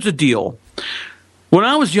 And here's the deal. When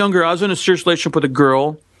I was younger, I was in a serious relationship with a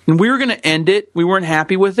girl, and we were going to end it. We weren't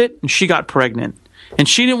happy with it, and she got pregnant. And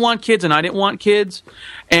she didn't want kids, and I didn't want kids,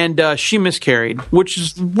 and she miscarried,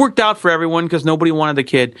 which worked out for everyone because nobody wanted the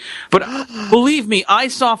kid. But believe me, I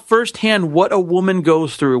saw firsthand what a woman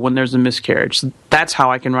goes through when there's a miscarriage. That's how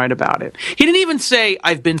I can write about it. He didn't even say,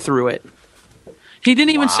 I've been through it. He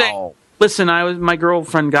didn't even say, listen, my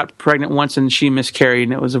girlfriend got pregnant once, and she miscarried,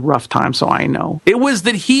 and it was a rough time, so I know. It was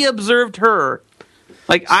that he observed her.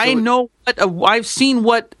 Like, I know I've seen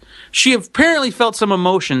what... She apparently felt some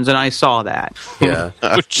emotions, and I saw that. Yeah.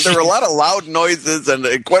 There were a lot of loud noises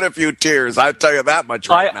and quite a few tears. I'll tell you that much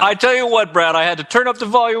right now. I tell you what, Brad, I had to turn up the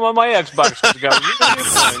volume on my Xbox.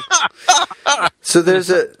 So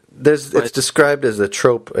it's described as a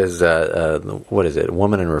trope, as what is it?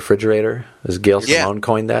 Woman in a refrigerator? As Gail Simone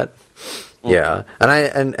coined that? Yeah.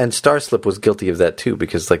 And Starslip was guilty of that too,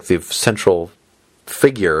 because like the central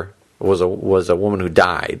figure was a woman who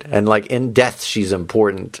died, and like in death she's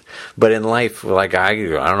important, but in life, like I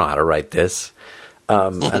don't know how to write this.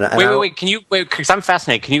 Wait, can you wait? Because I'm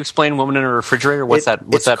fascinated. Can you explain "Woman in a Refrigerator"? What's that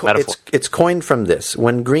metaphor? It's coined from this.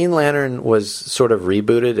 When Green Lantern was sort of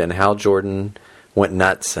rebooted, and Hal Jordan went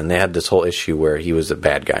nuts, and they had this whole issue where he was a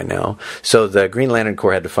bad guy now. So the Green Lantern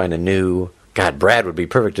Corps had to find a new. God, Brad would be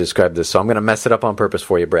perfect to describe this, so I'm going to mess it up on purpose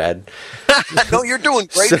for you, Brad. No, you're doing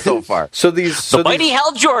great so far. The mighty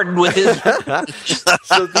Hal Jordan with his...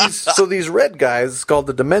 so these red guys called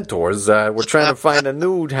the Dementors were trying to find a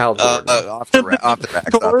new Hal Jordan. Off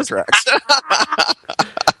the tracks.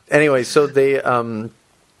 Anyway, so they...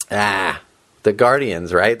 the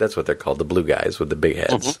Guardians, right? That's what they're called, the blue guys with the big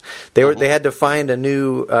heads. They had to find a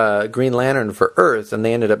new Green Lantern for Earth, and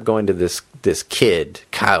they ended up going to this kid,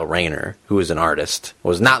 Kyle Rayner, who was an artist.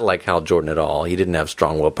 Was not like Hal Jordan at all. He didn't have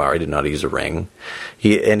strong willpower. He didn't know how to use a ring.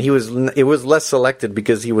 It was less selected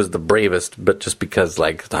because he was the bravest, but just because,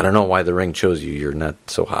 like, I don't know why the ring chose you. You're not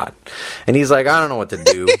so hot. And he's like, I don't know what to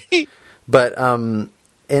do. But and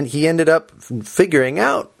he ended up figuring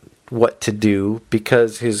out what to do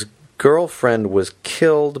because his girlfriend was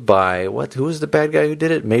killed by who was the bad guy who did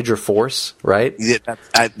it? Major Force, right? Yeah,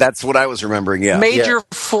 that's what I was remembering. Yeah, Major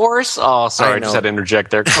Force. Oh, sorry, I just had to interject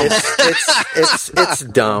there. It's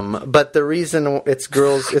dumb, but the reason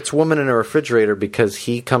it's Woman in a Refrigerator because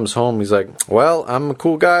he comes home. He's like, well, I'm a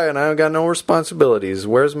cool guy and I got no responsibilities.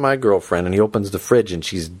 Where's my girlfriend? And he opens the fridge and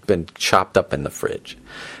she's been chopped up in the fridge,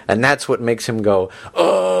 and that's what makes him go,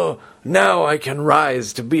 oh, now I can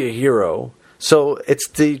rise to be a hero. So it's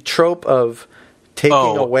the trope of taking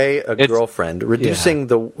away a girlfriend, reducing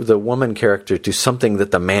the woman character to something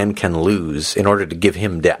that the man can lose in order to give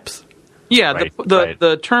him depth. Yeah, Right,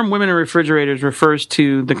 the term women in refrigerators refers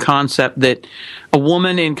to the concept that a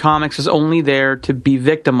woman in comics is only there to be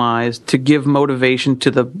victimized, to give motivation to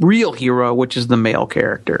the real hero, which is the male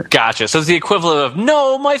character. Gotcha. So it's the equivalent of,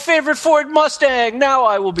 no, my favorite Ford Mustang, now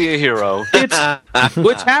I will be a hero.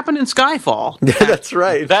 Which happened in Skyfall. Yeah, that's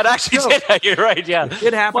right. That actually did. You're right, yeah.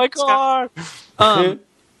 It happened. My car.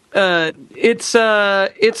 It's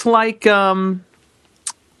like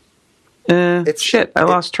shit. I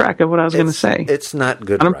lost track of what I was going to say. It's not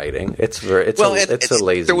good writing. It's a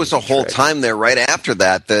lazy. There was a whole time there right after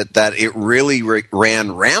that it really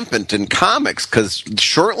ran rampant in comics because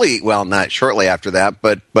not shortly after that,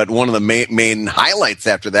 but one of the main highlights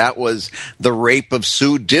after that was the rape of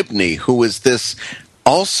Sue Dibney, who was this.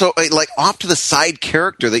 Also, like off to the side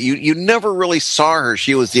character that you never really saw her.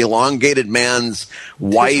 She was the elongated man's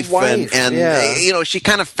wife, and yeah. She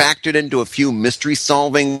kind of factored into a few mystery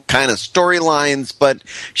solving kind of storylines, but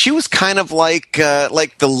she was kind of like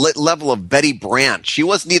the level of Betty Brant. She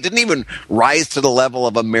didn't even rise to the level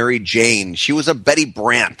of a Mary Jane. She was a Betty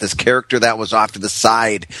Brant, this character that was off to the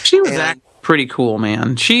side. She was pretty cool,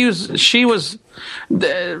 man. She was.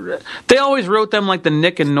 They always wrote them like the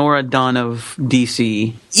Nick and Nora Dunn of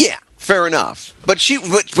DC. Yeah, fair enough. But she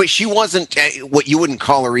wasn't what you wouldn't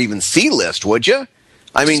call her even C-list, would you?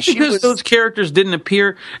 I mean, those characters didn't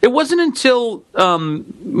appear. It wasn't until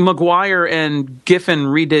Maguire and Giffen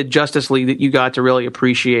redid Justice League that you got to really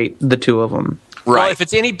appreciate the two of them. Right. Well, if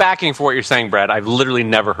it's any backing for what you're saying, Brad, I've literally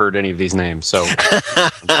never heard any of these names. So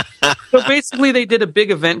basically, they did a big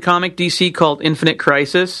event comic DC called Infinite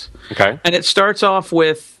Crisis. Okay. And it starts off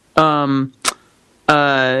with the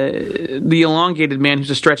elongated man who's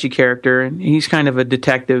a stretchy character, and he's kind of a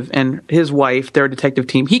detective, and his wife, they're a detective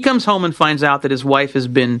team. He comes home and finds out that his wife has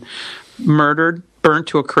been murdered, burnt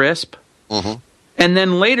to a crisp. Mm-hmm. And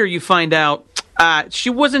then later you find out she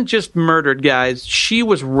wasn't just murdered, guys. She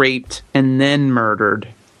was raped and then murdered.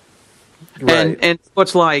 Right. And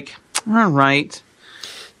it's like, all right.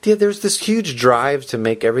 Yeah, there's this huge drive to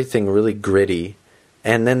make everything really gritty.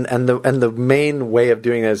 And then the main way of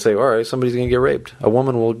doing that is say, all right, somebody's going to get raped. A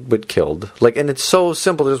woman will get killed. And it's so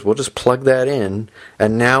simple. We'll just plug that in,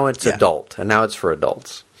 and now it's adult, and now it's for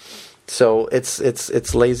adults. So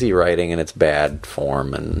it's lazy writing, and it's bad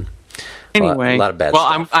form, and anyway, a lot of bad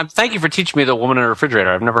stuff. I'm thank you for teaching me the woman in a refrigerator.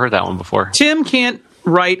 I've never heard that one before. Tim can't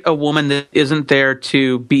write a woman that isn't there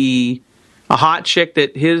to be a hot chick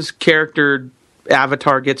that his character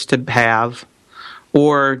avatar gets to have,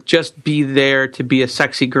 or just be there to be a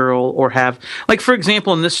sexy girl, or have, like, for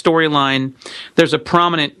example, in this storyline, there's a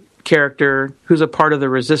prominent character who's a part of the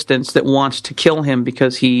resistance that wants to kill him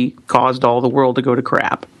because he caused all the world to go to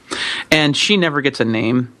crap. And she never gets a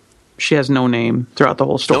name. She has no name throughout the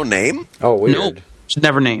whole story. No name? Oh, weird. Nope. She's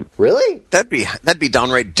never named. Really? That'd be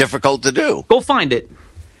downright difficult to do. Go find it.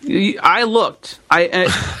 I looked. I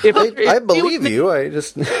believe you. I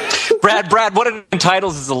just Brad. What it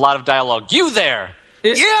entitles is a lot of dialogue. You there?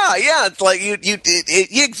 Yeah. It's like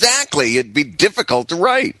exactly. It'd be difficult to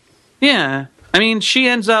write. Yeah. I mean, she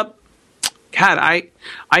ends up. God,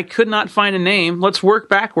 I could not find a name. Let's work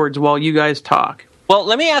backwards while you guys talk. Well,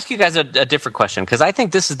 let me ask you guys a different question, because I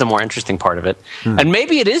think this is the more interesting part of it. And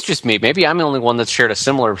maybe it is just me. Maybe I'm the only one that's shared a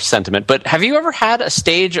similar sentiment. But have you ever had a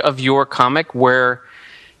stage of your comic where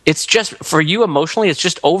it's just, for you emotionally, it's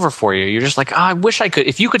just over for you? You're just like, I wish I could.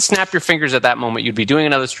 If you could snap your fingers at that moment, you'd be doing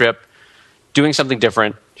another strip, doing something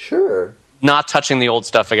different. Sure. Not touching the old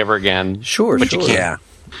stuff ever again. Sure, but sure. you can't.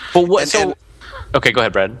 But what? Okay, go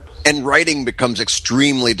ahead, Brad. And writing becomes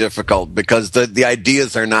extremely difficult because the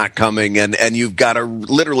ideas are not coming, and you've got to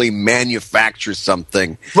literally manufacture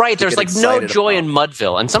something. Right, there's like no joy in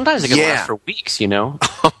Mudville, and sometimes it can last for weeks, Yeah.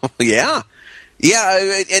 Yeah,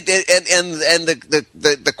 and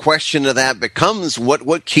the question of that becomes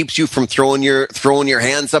what keeps you from throwing your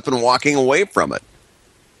hands up and walking away from it.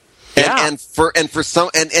 And for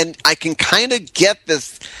some, and I can kind of get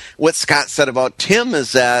this. What Scott said about Tim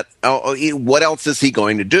is that what else is he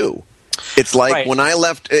going to do? It's like when I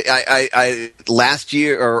left, I last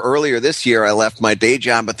year or earlier this year, I left my day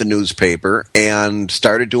job at the newspaper and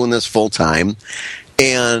started doing this full time.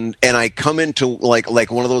 And I come into like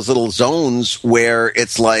one of those little zones where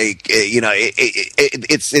it's like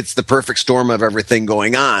it's the perfect storm of everything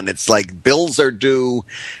going on. It's like bills are due.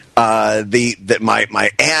 My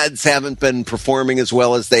ads haven't been performing as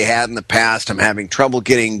well as they had in the past. I'm having trouble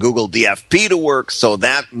getting Google DFP to work, so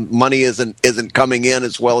that money isn't coming in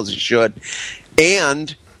as well as it should.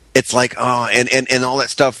 And it's like and all that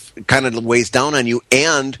stuff kind of weighs down on you,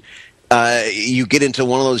 and you get into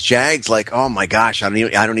one of those jags like, oh my gosh, I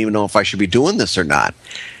don't even know if I should be doing this or not.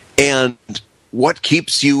 And what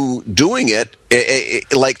keeps you doing it,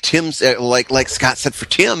 like Tim's, like Scott said for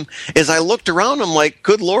Tim, is I looked around, I'm like,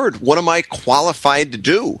 good Lord, what am I qualified to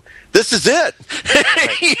do? This is it.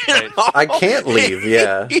 Right. I can't leave.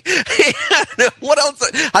 Yeah. What else?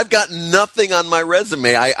 I've got nothing on my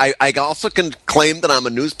resume. I also can claim that I'm a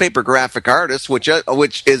newspaper graphic artist, which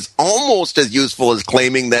is almost as useful as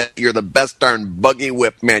claiming that you're the best darn buggy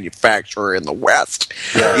whip manufacturer in the West.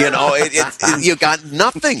 Yeah. You got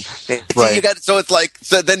nothing. Right.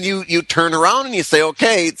 So then you turn around and you say,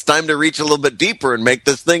 okay, it's time to reach a little bit deeper and make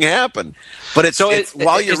this thing happen. But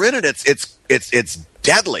while you're in it, it's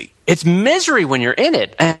deadly. It's misery when you're in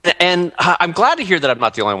it, and I'm glad to hear that I'm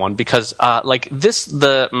not the only one, because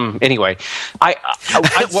anyway, I'm what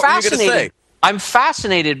fascinated. were you gonna say? I'm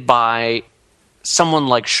fascinated by someone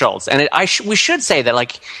like Schultz, and we should say that,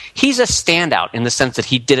 like, he's a standout in the sense that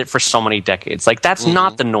he did it for so many decades. Like, that's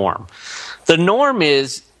not the norm. The norm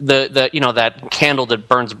is that candle that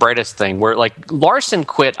burns brightest thing, where, like, Larson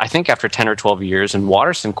quit, I think, after 10 or 12 years, and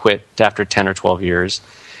Watterson quit after 10 or 12 years.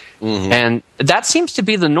 Mm-hmm. And that seems to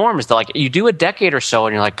be the norm, is that, like, you do a decade or so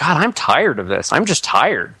and you're like, God, I'm tired of this. I'm just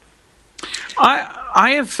tired.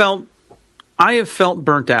 I have felt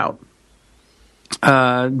burnt out.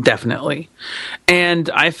 Definitely. And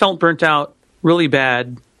I felt burnt out really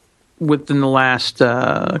bad within the last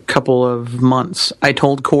couple of months. I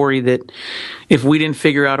told Corey that if we didn't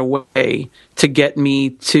figure out a way to get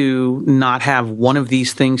me to not have one of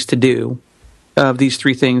these things to do, of these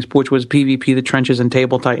three things, which was PvP, the trenches, and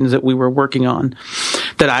Table Titans that we were working on,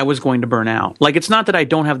 that I was going to burn out. Like, it's not that I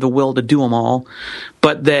don't have the will to do them all,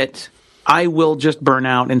 but that I will just burn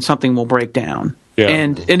out and something will break down. Yeah.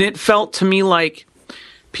 And it felt to me like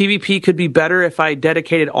PvP could be better if I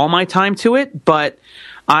dedicated all my time to it, but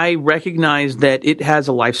I recognize that it has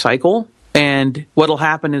a life cycle, and what'll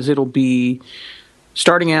happen is it'll be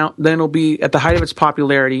starting out, then it'll be at the height of its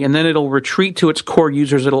popularity, and then it'll retreat to its core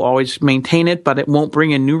users. It'll always maintain it, but it won't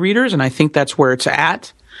bring in new readers, and I think that's where it's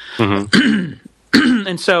at. Mm-hmm.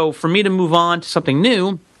 And so for me to move on to something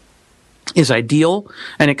new is ideal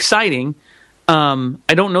and exciting.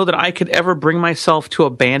 I don't know that I could ever bring myself to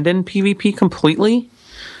abandon PvP completely.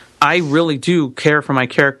 I really do care for my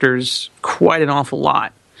characters quite an awful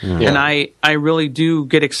lot. Yeah. And I really do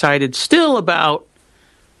get excited still about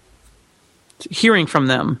hearing from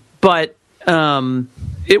them, but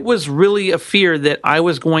it was really a fear that I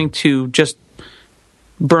was going to just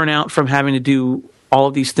burn out from having to do all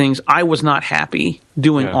of these things. I was not happy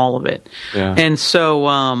doing all of it. Yeah. And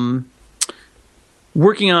so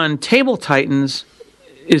working on Table Titans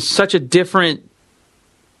is such a different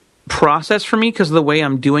process for me, because the way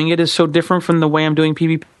I'm doing it is so different from the way I'm doing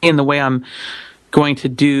PvP, and the way I'm going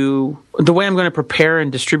to prepare and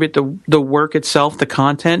distribute the work itself, the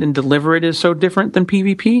content, and deliver it is so different than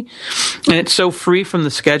PvP. And it's so free from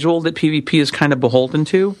the schedule that PvP is kind of beholden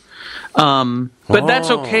to. But that's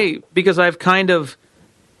okay, because I've kind of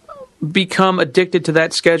become addicted to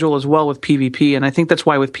that schedule as well with PvP. And I think that's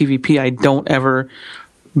why with PvP I don't ever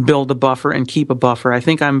build a buffer and keep a buffer. I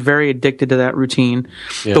think I'm very addicted to that routine.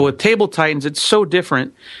 Yeah. But with Table Titans, it's so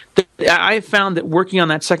different. I found that working on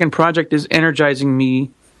that second project is energizing me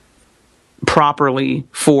properly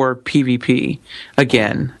for PvP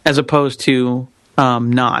again, as opposed to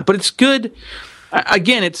not. But it's good.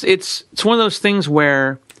 Again, it's one of those things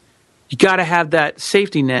where you got to have that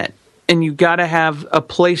safety net, and you got to have a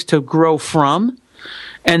place to grow from,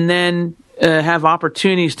 and then have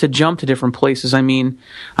opportunities to jump to different places. I mean,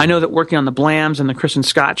 I know that working on the Blams and the Chris and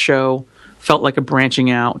Scott show felt like a branching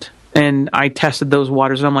out, and I tested those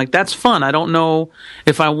waters, and I'm like, that's fun. I don't know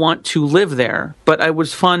if I want to live there, but it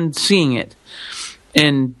was fun seeing it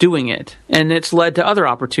and doing it, and it's led to other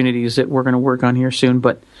opportunities that we're going to work on here soon.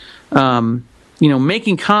 But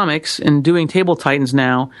making comics and doing Table Titans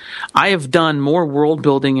now, I have done more world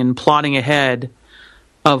building and plotting ahead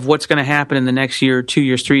of what's going to happen in the next year, 2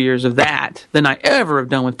 years, 3 years of that than I ever have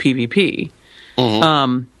done with PvP.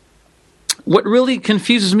 Mm-hmm. What really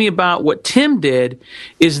confuses me about what Tim did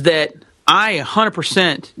is that I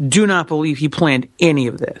 100% do not believe he planned any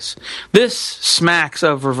of this. This smacks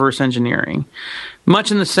of reverse engineering,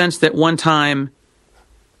 much in the sense that one time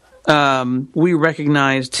we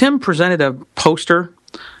recognized, Tim presented a poster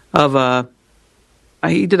of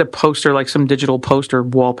he did a poster, like some digital poster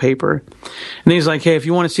wallpaper. And he's like, hey, if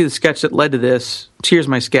you want to see the sketch that led to this, here's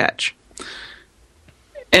my sketch.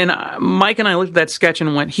 And Mike and I looked at that sketch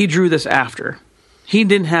and went, he drew this after. He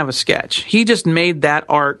didn't have a sketch. He just made that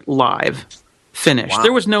art live, finished. Wow.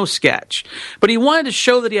 There was no sketch. But he wanted to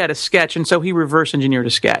show that he had a sketch, and so he reverse engineered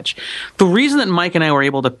a sketch. The reason that Mike and I were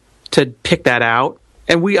able to pick that out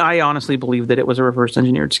I honestly believe that it was a reverse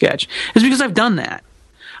engineered sketch, is because I've done that.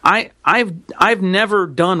 I've never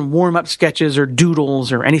done warm up sketches or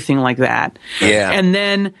doodles or anything like that. Yeah. And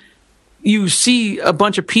then you see a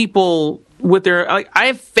bunch of people with their.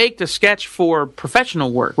 I've faked a sketch for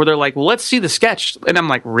professional work where they're like, "Well, let's see the sketch," and I'm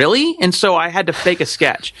like, "Really?" And so I had to fake a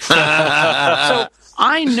sketch. So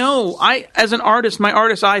I know, as an artist, my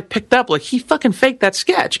artist eye picked up, like, he fucking faked that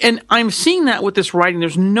sketch. And I'm seeing that with this writing.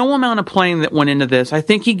 There's no amount of playing that went into this. I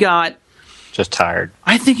think he got just tired.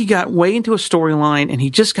 I think he got way into a storyline, and he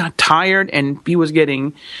just got tired, and he was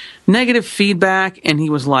getting negative feedback, and he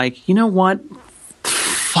was like, you know what?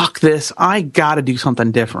 Fuck this. I gotta do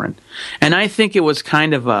something different. And I think it was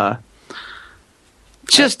kind of and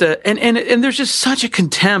there's just such a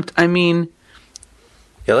contempt. I mean,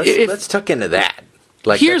 yeah, let's tuck into that.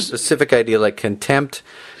 Like that specific idea, like contempt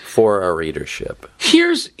for our readership.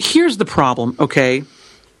 Here's the problem, okay?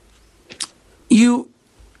 It's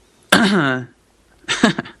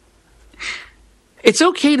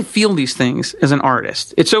okay to feel these things as an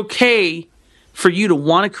artist. It's okay for you to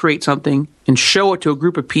want to create something and show it to a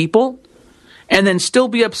group of people and then still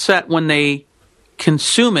be upset when they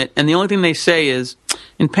consume it and the only thing they say is,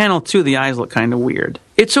 in panel 2 the eyes look kind of weird.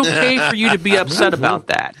 It's okay for you to be upset about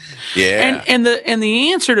that. Yeah. And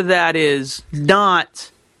the answer to that is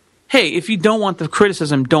not, hey, if you don't want the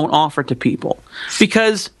criticism, don't offer it to people.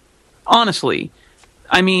 Because honestly,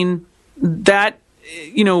 I mean, that,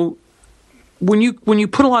 you know, when you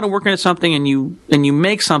put a lot of work into something and you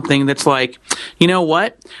make something that's like, you know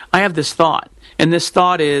what? I have this thought, and this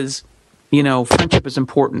thought is, you know, friendship is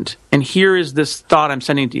important. And here is this thought I'm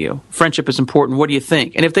sending to you. Friendship is important. What do you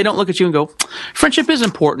think? And if they don't look at you and go, friendship is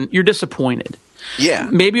important, you're disappointed. Yeah.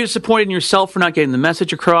 Maybe you're disappointed in yourself for not getting the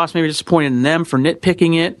message across. Maybe you're disappointed in them for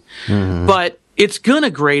nitpicking it. Mm-hmm. But it's going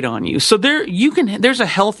to grate on you. So there's a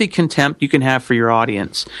healthy contempt you can have for your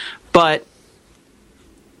audience. But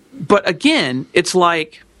again, it's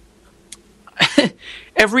like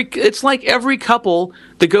every couple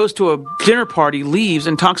that goes to a dinner party leaves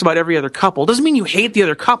and talks about every other couple. Doesn't mean you hate the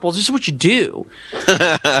other couples. This is what you do.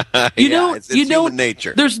 It's human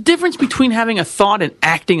nature. There's a difference between having a thought and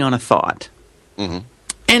acting on a thought. Mm-hmm.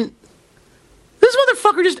 And this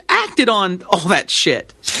motherfucker just acted on all that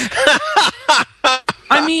shit.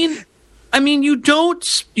 I mean, you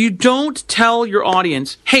don't tell your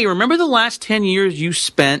audience, hey, remember the last 10 years you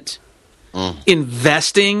spent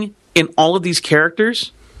investing in all of these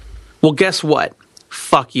characters? Well, guess what?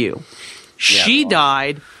 Fuck you. She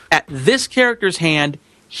died at this character's hand.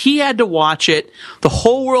 He had to watch it. The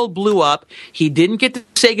whole world blew up. He didn't get to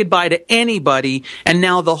say goodbye to anybody, and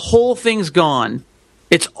now the whole thing's gone.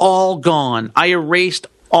 It's all gone. I erased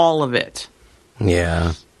all of it.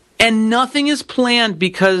 Yeah. And nothing is planned,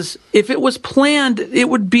 because if it was planned, it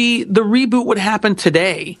would be, the reboot would happen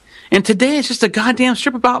today. And today it's just a goddamn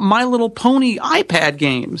strip about My Little Pony iPad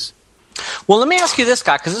games. Well, let me ask you this,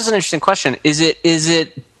 Scott, because this is an interesting question. Is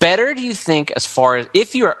it better, do you think, as far as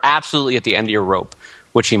if you are absolutely at the end of your rope,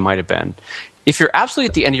 which he might have been, if you're absolutely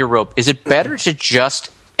at the end of your rope, is it better to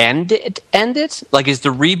just end it? Like, is the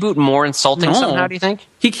reboot more insulting somehow, do you think?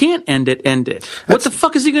 He can't end it. What the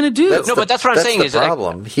fuck is he going to do? But that's what I'm saying. That's the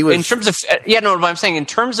problem. In terms of what I'm saying, in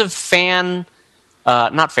terms of fan,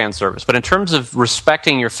 not fan service, but in terms of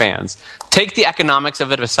respecting your fans, take the economics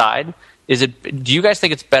of it aside. Do you guys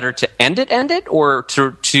think it's better to end it, or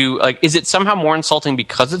to like, is it somehow more insulting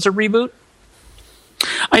because it's a reboot?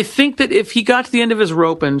 I think that if he got to the end of his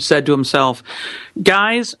rope and said to himself,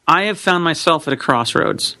 guys, I have found myself at a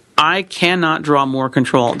crossroads. I cannot draw more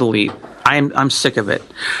Control-Alt-Delete. I'm sick of it.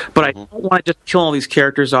 But I don't want to just kill all these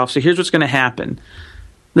characters off, so here's what's going to happen.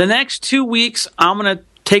 The next 2 weeks, I'm going to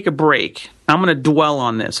take a break. I'm going to dwell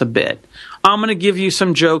on this a bit. I'm going to give you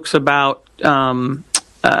some jokes about Halo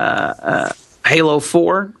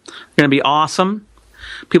 4. They're going to be awesome.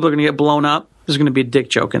 People are going to get blown up. There's going to be a dick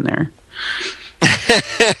joke in there.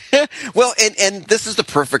 Well, and this is the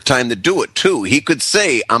perfect time to do it, too. He could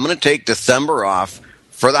say, I'm going to take December off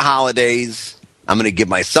for the holidays. I'm going to give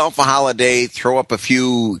myself a holiday, throw up a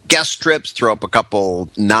few guest strips, throw up a couple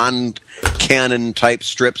non-canon type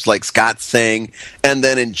strips like Scott's saying, and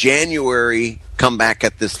then in January come back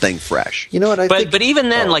at this thing fresh. You know what? But even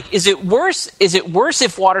then, like, is it worse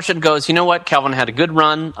if Watershed goes, you know what, Calvin had a good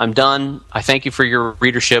run, I'm done, I thank you for your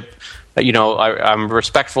readership, you know, I'm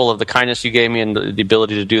respectful of the kindness you gave me and the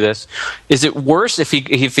ability to do this. Is it worse if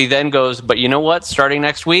he then goes, but you know what, starting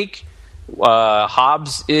next week,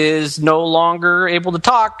 Hobbs is no longer able to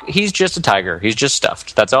talk. He's just a tiger. He's just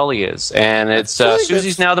stuffed. That's all he is. And it's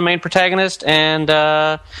Susie's now the main protagonist, and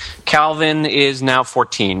Calvin is now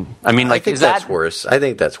 14. I mean, like, I think that's worse. I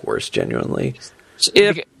think that's worse, genuinely.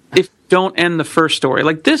 if you don't end the first story.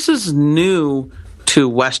 Like, this is new to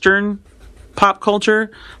Western pop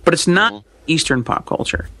culture, but it's not Eastern pop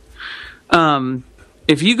culture.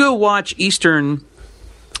 If you go watch Eastern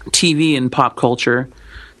TV and pop culture,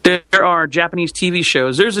 there are Japanese TV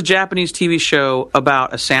shows. There's a Japanese TV show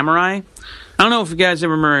about a samurai. I don't know if you guys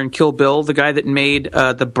ever remember in Kill Bill, the guy that made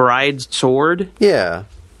the bride's sword. Yeah.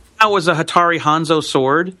 That was a Hattori Hanzo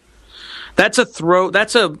sword. That's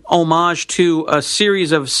a homage to a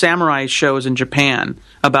series of samurai shows in Japan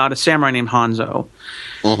about a samurai named Hanzo.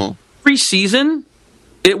 Mm-hmm. Every season,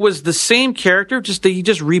 it was the same character, just he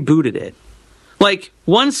just rebooted it. Like,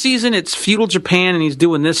 one season it's feudal Japan and he's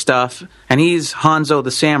doing this stuff, and he's Hanzo the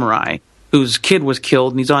samurai, whose kid was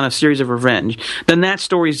killed, and he's on a series of revenge. Then that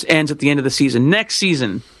story ends at the end of the season. Next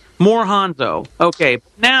season, more Hanzo. Okay,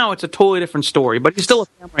 now it's a totally different story, but he's still a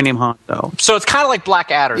samurai named Hanzo. So it's kind of like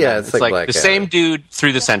Blackadder. Yeah, then. it's like the Blackadder. same dude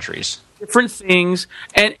through the centuries. Different things,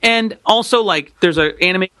 and also, like, there's an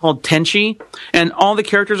anime called Tenchi, and all the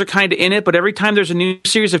characters are kind of in it, but every time there's a new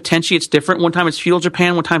series of Tenchi, it's different. One time it's feudal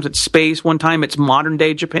Japan, one time it's space, one time it's modern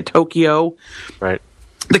day Japan, Tokyo. Right.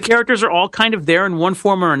 The characters are all kind of there in one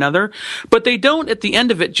form or another, but they don't, at the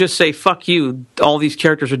end of it, just say, fuck you, all these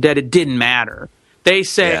characters are dead, it didn't matter. They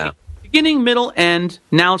say, beginning, middle, end,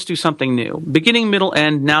 now let's do something new. Beginning, middle,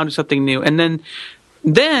 end, now do something new. And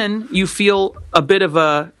then you feel a bit of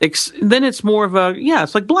then it's more of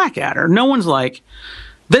it's like Blackadder. No one's like,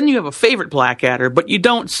 then you have a favorite Blackadder, but you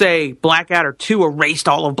don't say Blackadder 2 erased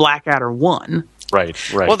all of Blackadder 1. Right.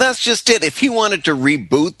 Well, that's just it. If he wanted to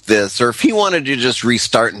reboot this, or if he wanted to just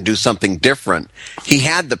restart and do something different, he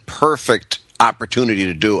had the perfect opportunity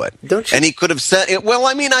to do it. Don't you? And he could have said it. Well,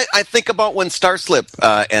 I mean, I think about when Starslip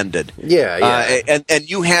ended. Yeah. And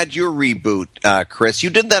you had your reboot, Chris.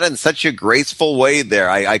 You did that in such a graceful way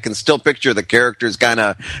there. I can still picture the characters kind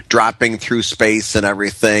of dropping through space and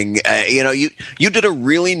everything. You did a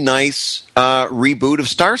really nice reboot of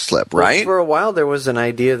Starslip, right? Well, for a while, there was an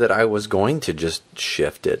idea that I was going to just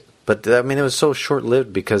shift it. But, I mean, it was so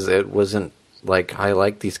short-lived because it wasn't like, I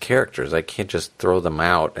like these characters. I can't just throw them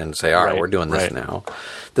out and say, all right, we're doing this now.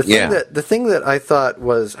 The thing that I thought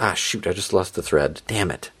was, shoot, I just lost the thread.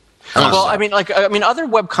 Damn it. Well, I mean, other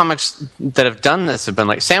webcomics that have done this have been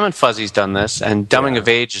like Sam and Fuzzy's done this, and Dumbing of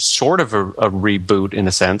Age is sort of a reboot in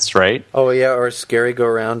a sense, right? Oh yeah, or Scary Go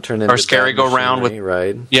Round turned into Scary Go Round with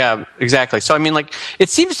right. Yeah, exactly. So I mean, like, it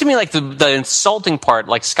seems to me like the insulting part,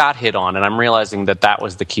 like Scott hit on, and I'm realizing that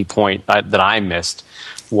was the key point that I missed,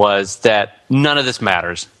 was that none of this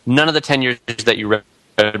matters. None of the 10 years that you read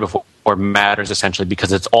before matters essentially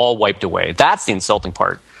because it's all wiped away. That's the insulting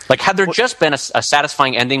part. Like, had there just been a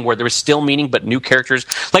satisfying ending where there was still meaning but new characters,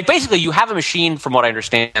 like, basically you have a machine, from what I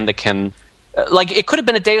understand, that can, like, it could have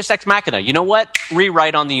been a Deus Ex Machina. You know what?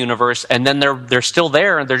 Rewrite on the universe, and then they're still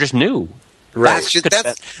there and they're just new. Right.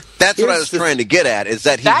 That's what I was trying to get at. Is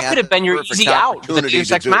that that could have been your easy out, the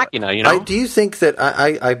Deus Ex Machina. You know? Do you think that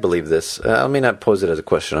I believe this? I may not pose it as a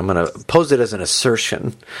question. I'm going to pose it as an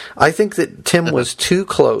assertion. I think that Tim was too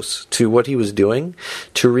close to what he was doing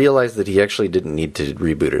to realize that he actually didn't need to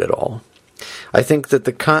reboot it at all. I think that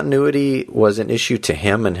the continuity was an issue to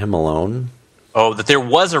him and him alone. Oh, that there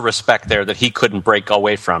was a respect there that he couldn't break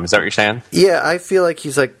away from. Is that what you're saying? Yeah, I feel like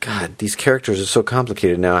he's like, God, these characters are so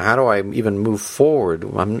complicated now. How do I even move forward?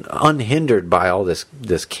 I'm unhindered by all this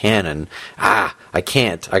canon. I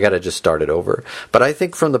can't. I got to just start it over. But I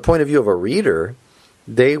think from the point of view of a reader,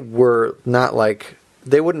 they were not like,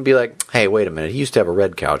 they wouldn't be like, hey, wait a minute, he used to have a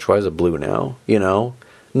red couch. Why is it blue now? You know?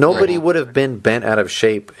 Nobody would have been bent out of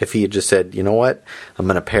shape if he had just said, you know what? I'm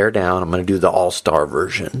going to pare down. I'm going to do the all-star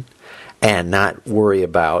version. And not worry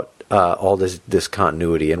about all this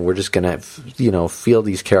continuity, and we're just going to, feel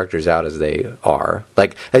these characters out as they are,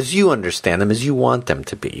 like as you understand them, as you want them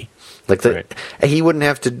to be. Like he wouldn't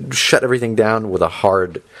have to shut everything down with a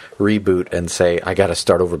hard reboot and say, "I got to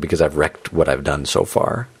start over because I've wrecked what I've done so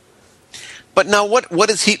far." But now,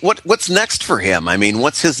 what's next for him? I mean,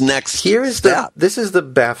 what's his next step? This is the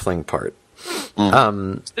baffling part.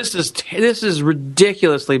 This is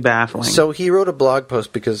ridiculously baffling. So he wrote a blog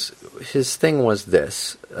post because his thing was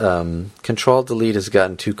this: Control-Delete has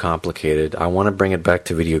gotten too complicated. I want to bring it back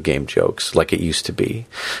to video game jokes like it used to be.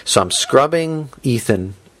 So I'm scrubbing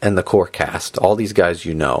Ethan and the core cast, all these guys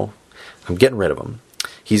you know. I'm getting rid of them.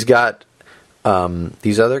 He's got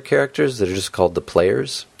these other characters that are just called the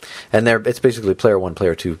players, and it's basically player 1,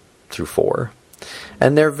 player 2 through 4,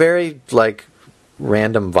 and they're very like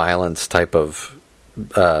random violence type of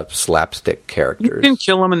slapstick characters. You can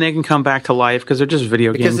kill them and they can come back to life because they're just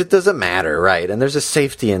video games. Because it doesn't matter, right? And there's a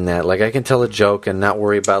safety in that. Like, I can tell a joke and not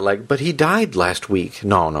worry about, like, but he died last week.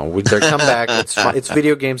 No, they're come back. It's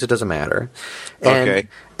video games. It doesn't matter.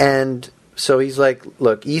 And so he's like,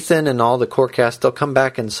 look, Ethan and all the core cast, they'll come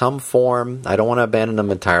back in some form. I don't want to abandon them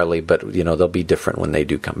entirely, but, they'll be different when they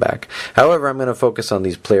do come back. However, I'm going to focus on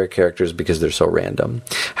these player characters because they're so random.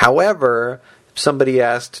 However, somebody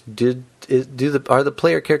asked, are the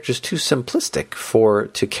player characters too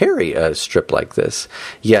simplistic to carry a strip like this?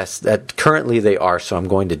 Yes, currently they are, so I'm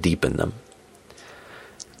going to deepen them.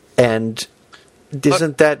 And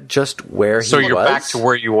isn't that just where he was? So you're back to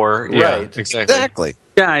where you were. Yeah, right. Exactly.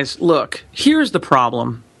 Guys, look, here's the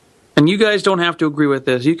problem. And you guys don't have to agree with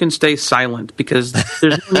this. You can stay silent because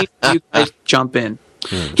there's no need for you guys to jump in.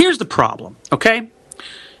 Here's the problem, okay?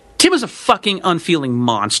 Tim is a fucking unfeeling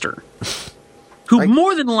monster who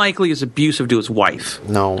more than likely is abusive to his wife.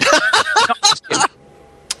 No.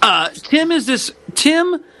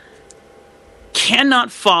 Tim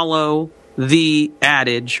cannot follow the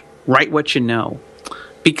adage, write what you know,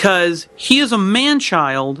 because he is a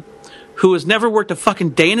man-child who has never worked a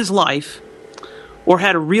fucking day in his life or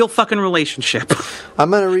had a real fucking relationship.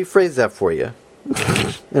 I'm going to rephrase that for you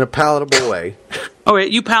in a palatable way. All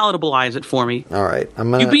right, you palatabilize it for me. All right,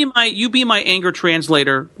 You be my anger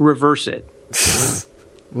translator. Reverse it.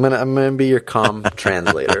 I'm gonna be your calm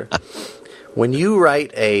translator. When you're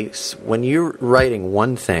writing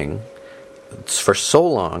one thing for so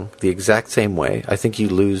long the exact same way, I think you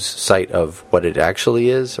lose sight of what it actually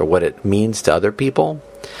is or what it means to other people.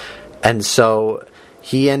 And so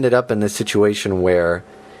he ended up in this situation where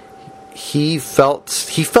he felt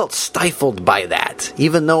stifled by that,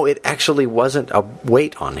 even though it actually wasn't a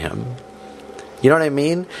weight on him. You know what I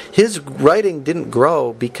mean? His writing didn't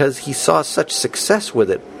grow because he saw such success with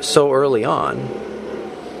it so early on.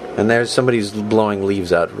 And there's somebody's blowing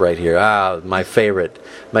leaves out right here. My favorite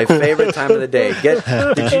time of the day.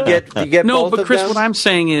 Did you get no, both but of Chris, them? what I'm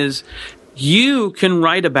saying is, you can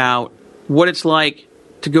write about what it's like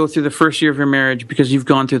to go through the first year of your marriage because you've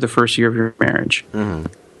gone through the first year of your marriage.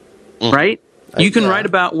 Mm-hmm. Right? You can write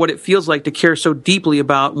about what it feels like to care so deeply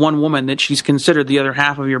about one woman that she's considered the other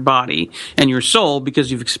half of your body and your soul because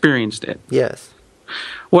you've experienced it. Yes.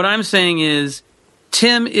 What I'm saying is,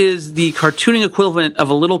 Tim is the cartooning equivalent of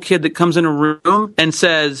a little kid that comes in a room and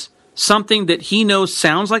says something that he knows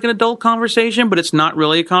sounds like an adult conversation, but it's not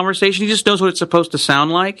really a conversation. He just knows what it's supposed to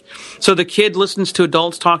sound like. So the kid listens to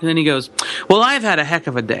adults talk and then he goes, well, I've had a heck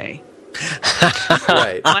of a day.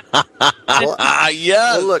 Right.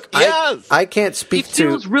 Yes. Well, look, yes. I can't speak He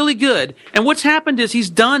feels really good. And what's happened is he's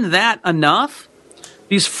done that enough,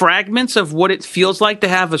 these fragments of what it feels like to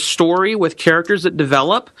have a story with characters that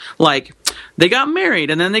develop, like they got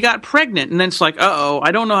married and then they got pregnant and then it's like,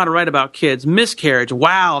 I don't know how to write about kids. Miscarriage.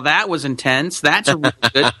 Wow, that was intense. That's really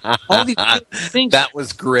good. All these things. That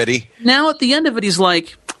was gritty. Now at the end of it, he's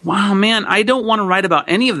like, wow, man, I don't want to write about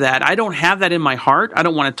any of that. I don't have that in my heart. I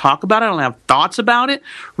don't want to talk about it. I don't have thoughts about it.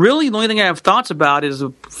 Really, the only thing I have thoughts about is a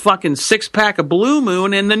fucking 6-pack of Blue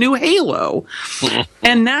Moon and the new Halo.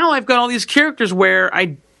 And now I've got all these characters where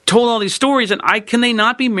I told all these stories, and can they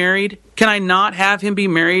not be married? Can I not have him be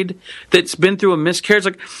married that's been through a miscarriage?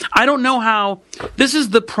 Like, I don't know how. This is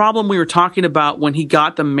the problem we were talking about when he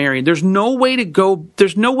got them married. There's no way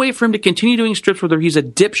for him to continue doing strips where he's a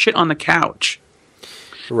dipshit on the couch.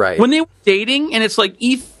 Right. When they were dating, and it's like,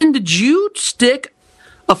 Ethan, did you stick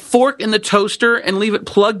a fork in the toaster and leave it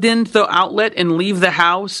plugged into the outlet and leave the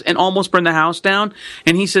house and almost burn the house down?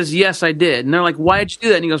 And he says, yes, I did. And they're like, why did you do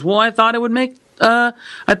that? And he goes, well, I thought it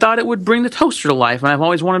would bring the toaster to life, and I've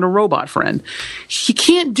always wanted a robot friend. He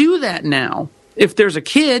can't do that now if there's a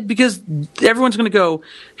kid, because everyone's going to go,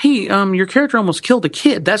 hey, your character almost killed a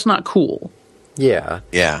kid. That's not cool. Yeah.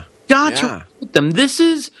 Yeah. Got to write them. This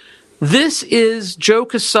is Joe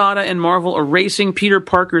Quesada and Marvel erasing Peter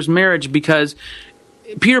Parker's marriage, because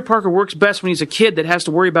Peter Parker works best when he's a kid that has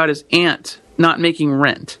to worry about his aunt not making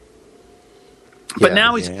rent. But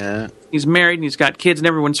now he's married and he's got kids and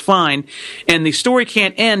everyone's fine, and the story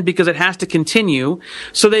can't end because it has to continue,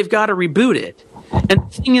 so they've got to reboot it. And the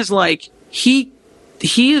thing is, like, he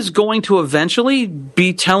is going to eventually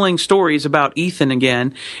be telling stories about Ethan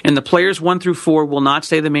again, and the players 1 through 4 will not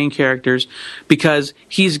stay the main characters because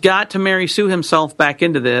he's got to Mary Sue himself back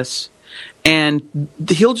into this, and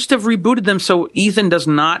he'll just have rebooted them so Ethan does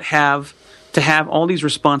not have to have all these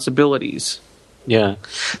responsibilities. Yeah.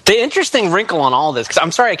 The interesting wrinkle on all this, because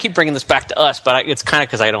I'm sorry I keep bringing this back to us, but it's kind of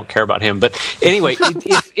because I don't care about him. But anyway,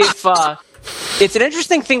 It's an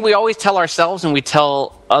interesting thing we always tell ourselves and we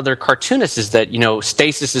tell other cartoonists is that,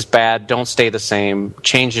 stasis is bad, don't stay the same,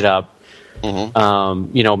 change it up,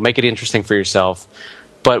 make it interesting for yourself.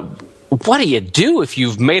 But what do you do if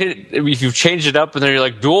you've changed it up and then you're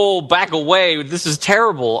like, oh, back away, this is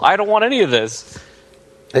terrible, I don't want any of this?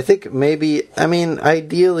 I think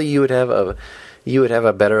ideally you would have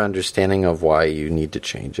a better understanding of why you need to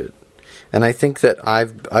change it. And I think that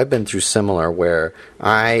I've been through similar where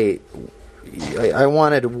I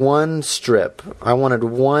wanted one strip, I wanted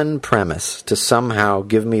one premise to somehow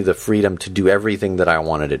give me the freedom to do everything that I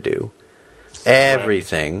wanted to do.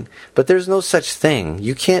 Everything. But there's no such thing.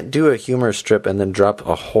 You can't do a humor strip and then drop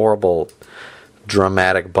a horrible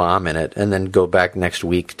dramatic bomb in it and then go back next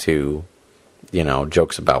week to,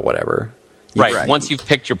 jokes about whatever. Right. Once you've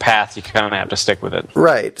picked your path, you kind of have to stick with it.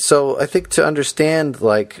 Right. So I think to understand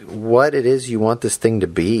what it is you want this thing to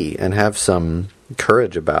be and have some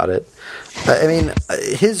courage about it.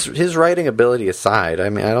 His writing ability aside, I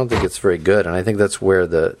don't think it's very good, and I think that's where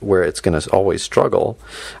it's going to always struggle.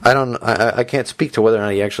 I can't speak to whether or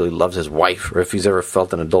not he actually loves his wife or if he's ever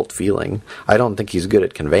felt an adult feeling. I don't think he's good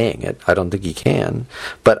at conveying it. I don't think he can.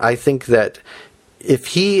 But I think that if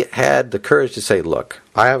he had the courage to say, look,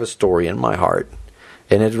 I have a story in my heart,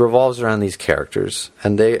 and it revolves around these characters,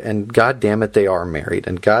 and God damn it, they are married,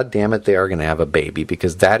 and God damn it, they are going to have a baby,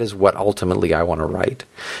 because that is what ultimately I want to write.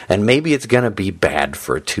 And maybe it's going to be bad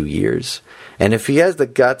for 2 years. And if he has the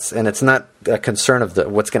guts, and it's not a concern of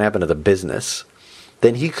what's going to happen to the business,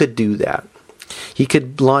 then he could do that. He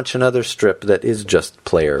could launch another strip that is just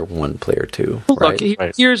player 1, player 2. Right?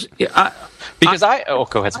 Look, here's... go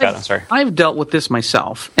ahead, Scott. I'm sorry. I've dealt with this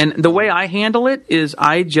myself, and the way I handle it is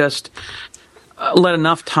I just let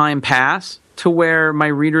enough time pass to where my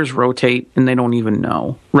readers rotate and they don't even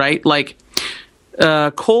know, right? Like,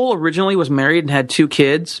 Cole originally was married and had 2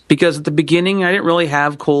 kids because at the beginning I didn't really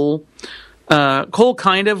have Cole. Cole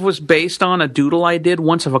kind of was based on a doodle I did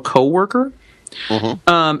once of a coworker.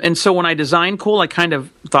 And so when I designed Cole, I kind of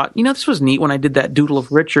thought, this was neat when I did that doodle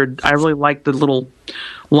of Richard. I really liked the little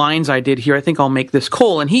lines I did here. I think I'll make this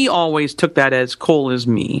Cole. And he always took that as Cole is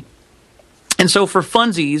me. And so for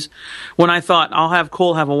funsies, when I thought I'll have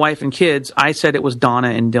Cole have a wife and kids, I said it was Donna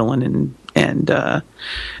and Dylan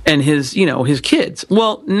and his his kids.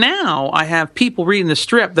 Well, now I have people reading the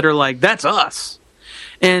strip that are like, that's us.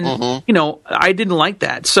 And, I didn't like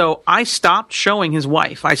that. So I stopped showing his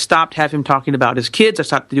wife. I stopped having him talking about his kids. I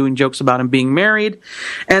stopped doing jokes about him being married.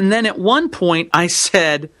 And then at one point I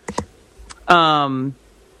said, I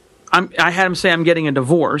had him say I'm getting a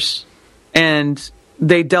divorce. And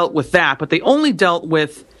they dealt with that. But they only dealt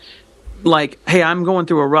with, like, hey, I'm going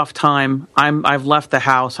through a rough time. I've left the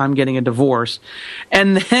house. I'm getting a divorce.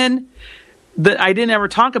 And then I didn't ever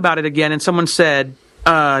talk about it again. And someone said,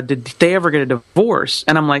 did they ever get a divorce?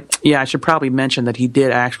 And I'm like, yeah, I should probably mention that he did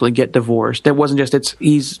actually get divorced. It wasn't just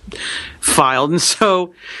he's filed. And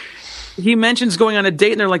so he mentions going on a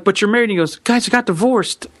date, and they're like, but you're married. And he goes, guys, I got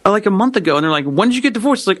divorced like a month ago. And they're like, when did you get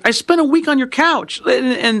divorced? It's like, I spent a week on your couch.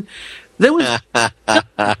 And there was,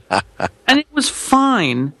 and it was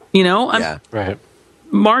fine, Yeah, right.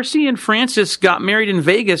 Marcy and Francis got married in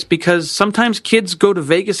Vegas because sometimes kids go to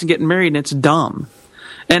Vegas and get married, and it's dumb.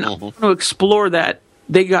 And I want to explore that.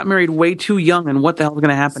 They got married way too young, and what the hell is going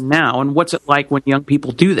to happen now, and what's it like when young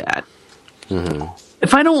people do that?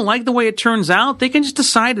 If I don't like the way it turns out, they can just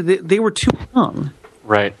decide that they were too young.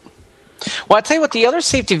 Right. Well, I'll tell you what, the other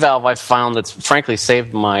safety valve I've found that's frankly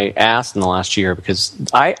saved my ass in the last year, because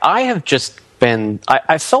I have just been,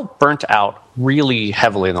 I felt burnt out really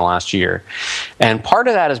heavily in the last year. And part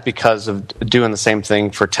of that is because of doing the same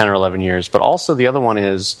thing for 10 or 11 years, but also the other one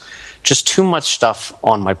is just too much stuff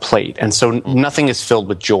on my plate. And so nothing is filled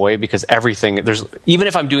with joy, because even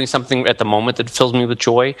if I'm doing something at the moment that fills me with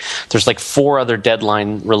joy, there's like 4 other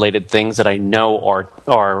deadline related things that I know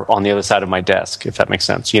are on the other side of my desk, if that makes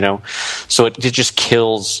sense, So it just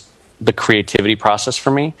kills the creativity process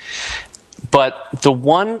for me. But the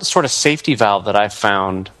one sort of safety valve that I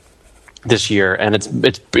found this year, and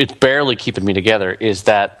it's barely keeping me together, is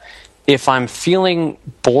that if I'm feeling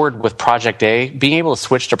bored with Project A, being able to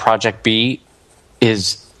switch to Project B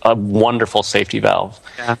is a wonderful safety valve.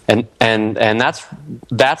 Yeah. And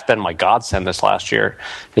that's been my godsend this last year,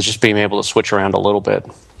 is just being able to switch around a little bit.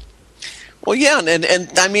 Well, yeah, and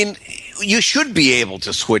I mean, you should be able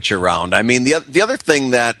to switch around. I mean, the other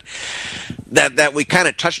thing that we kind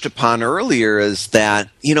of touched upon earlier is that,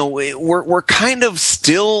 we're kind of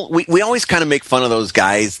still, we always kind of make fun of those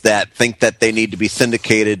guys that think that they need to be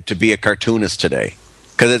syndicated to be a cartoonist today.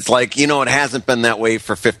 because it's like, it hasn't been that way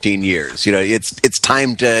for 15 years. It's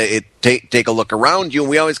time to take a look around you,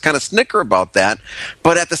 and we always kind of snicker about that.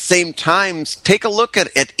 But at the same time, take a look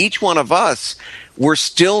at each one of us. We're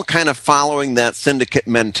still kind of following that syndicate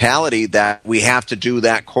mentality that we have to do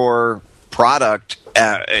that core product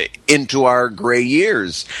into our gray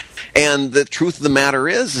years. And the truth of the matter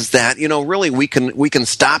is that, really we can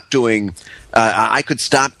stop doing, I could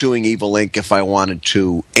stop doing Evil Inc. if I wanted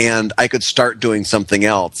to, and I could start doing something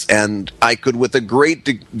else. And I could, with a great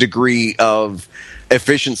degree of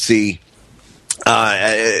efficiency,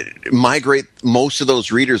 migrate most of those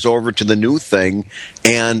readers over to the new thing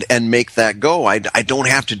and make that go. I don't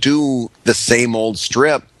have to do the same old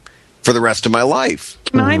strip for the rest of my life.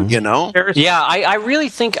 Yeah, I really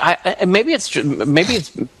think maybe it's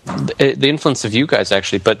the influence of you guys,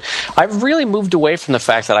 actually, but I've really moved away from the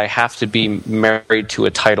fact that I have to be married to a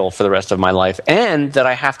title for the rest of my life, and that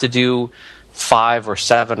I have to do 5 or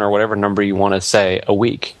 7 or whatever number you want to say a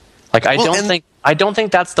week. Like, I don't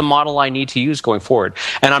think that's the model I need to use going forward.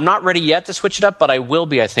 And I'm not ready yet to switch it up, but I will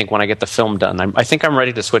be, I think, when I get the film done. I think I'm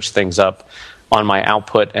ready to switch things up on my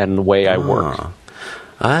output and the way I work.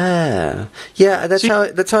 Yeah, that's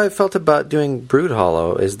how I felt about doing Brood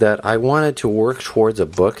Hollow, is that I wanted to work towards a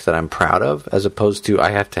book that I'm proud of, as opposed to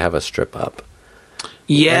I have to have a strip up.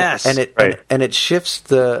 Yes, and it shifts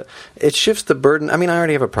the burden. I mean, I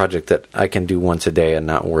already have a project that I can do once a day and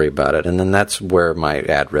not worry about it, and then that's where my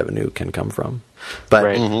ad revenue can come from.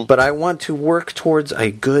 But but I want to work towards a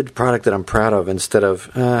good product that I'm proud of, instead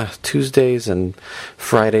of Tuesdays and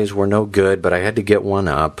Fridays were no good, but I had to get one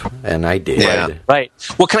up, and I did. Yeah. Right.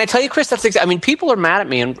 Well, can I tell you, Chris, that's I mean, people are mad at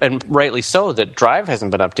me, and rightly so, that Drive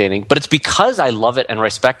hasn't been updating, but it's because I love it and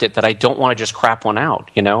respect it that I don't want to just crap one out,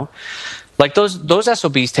 Like those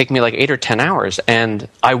SOBs take me like 8 or 10 hours, and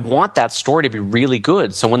I want that story to be really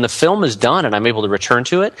good. So when the film is done and I'm able to return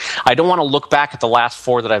to it, I don't want to look back at the last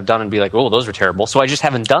 4 that I've done and be like, oh, those were terrible. So I just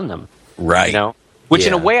haven't done them. Right. Which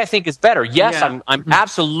in a way I think is better. Yes, yeah. I'm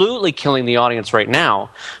absolutely killing the audience right now,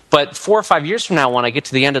 but 4 or 5 years from now, when I get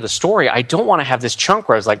to the end of the story, I don't want to have this chunk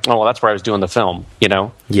where I was like, oh, well, that's where I was doing the film,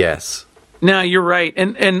 Yes. No, you're right.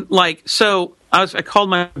 And like, so I called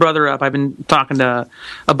my brother up. I've been talking to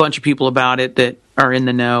a bunch of people about it that are in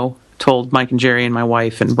the know. Told Mike and Jerry and my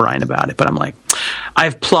wife and Brian about it. But I'm like,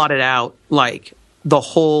 I've plotted out like the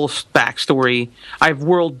whole backstory. I've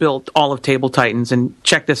world built all of Table Titans, and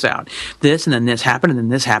check this out. This, and then this happened, and then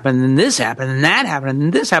this happened, and then this happened, and that happened, and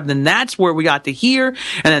then this happened, and that's where we got to here,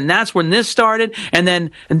 and then that's when this started, and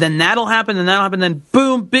then that'll happen, and that'll happen, and then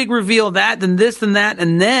boom, big reveal, that, then this, then that,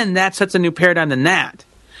 and then that sets a new paradigm, then that.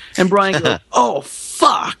 And Brian goes, oh,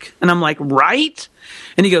 fuck. And I'm like, right?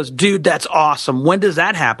 And he goes, dude, that's awesome. When does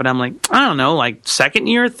that happen? I'm like, I don't know, like 2nd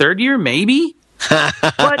year, 3rd year, maybe?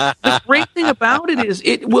 But the great thing about it is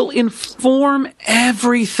it will inform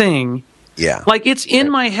everything. Yeah. Like, it's in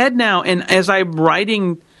my head now, and as I'm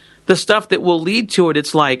writing the stuff that will lead to it,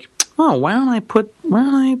 it's like, oh, why don't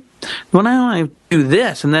I do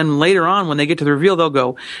this? And then later on, when they get to the reveal, they'll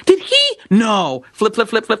go, did he? No. Flip, flip,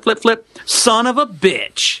 flip, flip, flip, flip. Son of a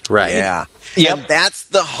bitch. Right. Yeah. Yep. And that's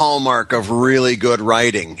the hallmark of really good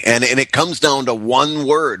writing. And it comes down to one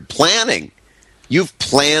word: planning. You've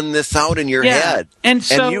planned this out in your head. And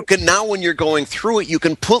you can now, when you're going through it, you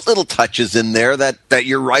can put little touches in there that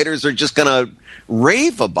your writers are just going to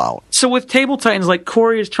rave about. So with Table Titans, like,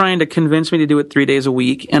 Corey is trying to convince me to do it 3 days a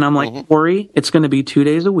week. And I'm like, Corey, it's going to be 2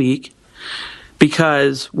 days a week,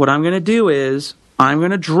 because what I'm going to do is I'm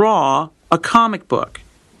going to draw a comic book.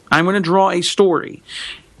 I'm going to draw a story.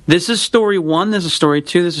 This is story 1. This is story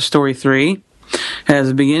 2. This is story 3. It has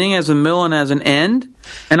a beginning, has a middle, and has an end.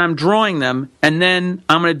 And I'm drawing them. And then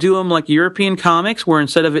I'm going to do them like European comics, where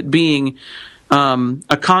instead of it being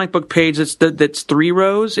a comic book page that's 3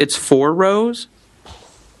 rows, it's 4 rows.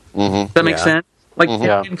 Does that make sense? Like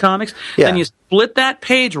European comics. Yeah. Then you split that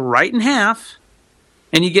page right in half,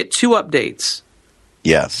 and you get 2 updates.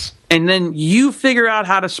 Yes. And then you figure out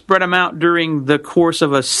how to spread them out during the course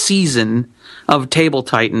of a season of Table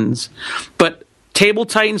Titans. But Table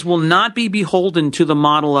Titans will not be beholden to the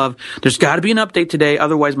model of, there's got to be an update today,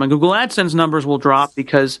 otherwise my Google AdSense numbers will drop,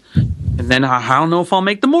 because, and then I don't know if I'll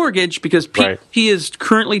make the mortgage, because PvP is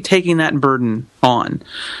currently taking that burden on.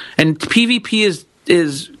 And PvP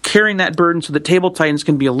is carrying that burden so that Table Titans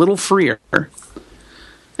can be a little freer.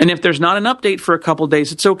 And if there's not an update for a couple of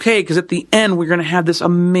days, it's okay, because at the end we're going to have this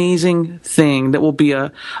amazing thing that will be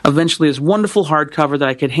eventually this wonderful hardcover that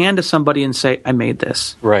I could hand to somebody and say, I made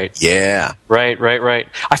this. Right. Yeah. Right.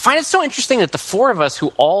 I find it so interesting that the 4 of us, who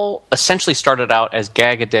all essentially started out as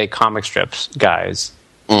gag-a-day comic strips guys,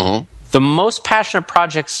 the most passionate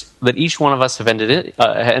projects that each one of us have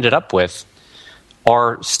ended up with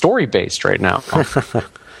are story based right now.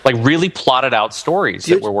 Like really plotted out stories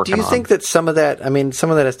that we're working on. Do you think that some of that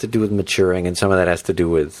has to do with maturing, and some of that has to do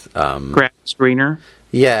with grass greener?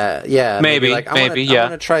 Yeah. Maybe, I want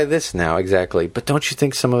to try this now, exactly. But don't you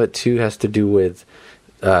think some of it too has to do with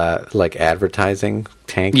like advertising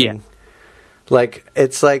tanking? Yeah. Like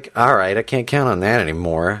it's like, all right, I can't count on that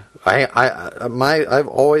anymore. I've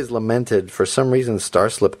always lamented, for some reason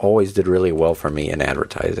Starslip always did really well for me in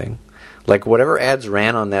advertising. Like whatever ads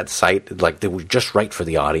ran on that site, like they were just right for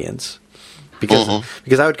the audience.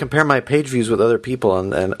 Because I would compare my page views with other people,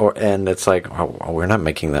 and it's like, oh, we're not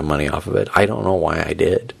making that money off of it. I don't know why I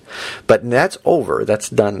did, but that's over. That's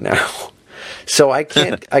done now. So I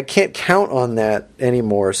can't count on that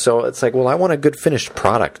anymore. So it's like, well, I want a good finished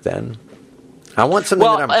product then. I want something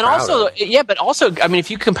that I'm proud of. Yeah, but also, I mean, if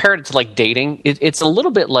you compare it to like dating, it's a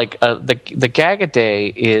little bit like the gag a day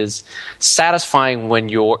is satisfying when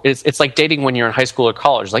it's like dating when you're in high school or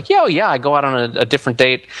college. Like, yeah, I go out on a different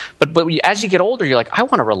date, but as you get older, you're like, I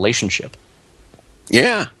want a relationship.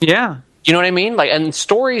 Yeah. You know what I mean? Like, and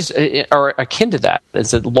stories are akin to that.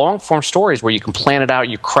 It's long form stories where you can plan it out,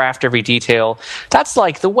 you craft every detail. That's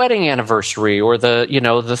like the wedding anniversary or the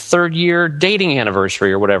third year dating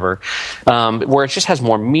anniversary or whatever, where it just has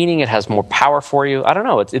more meaning. It has more power for you. I don't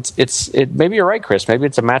know. It's maybe you're right, Chris. Maybe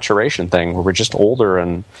it's a maturation thing where we're just older,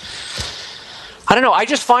 and I don't know. I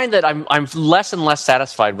just find that I'm less and less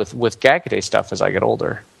satisfied with Gag-A-Day stuff as I get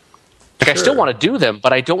older. Like, sure. I still want to do them,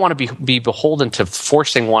 but I don't want to be beholden to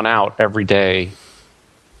forcing one out every day.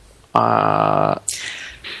 There's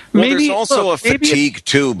also a fatigue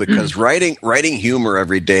too, because writing humor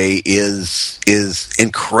every day is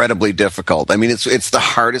incredibly difficult. I mean, it's the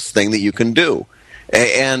hardest thing that you can do,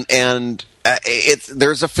 and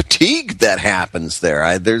there's a fatigue that happens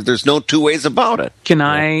there. There's no two ways about it. Can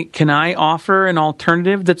I offer an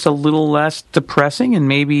alternative that's a little less depressing and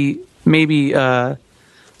maybe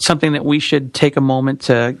something that we should take a moment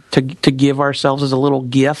to give ourselves as a little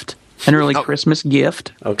gift, an early Christmas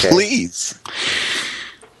gift? Okay. Please.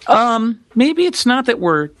 Maybe it's not that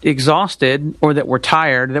we're exhausted or that we're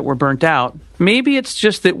tired, that we're burnt out. Maybe it's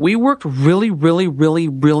just that we worked really, really, really,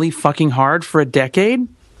 really fucking hard for a decade,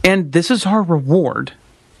 and this is our reward.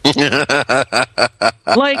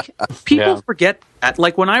 Like, people forget that.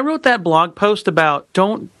 Like, when I wrote that blog post about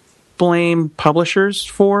don't blame publishers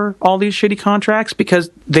for all these shitty contracts because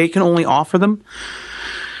they can only offer them,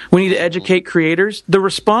 we need to educate creators. The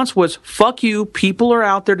response was, fuck you, people are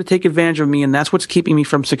out there to take advantage of me, and that's what's keeping me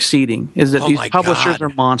from succeeding, is that these publishers are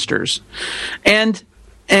monsters. And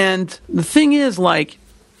the thing is, like,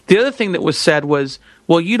 the other thing that was said was,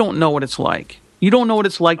 well, you don't know what it's like. You don't know what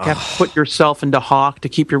it's like to have to put yourself into Hawk to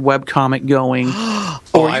keep your webcomic going.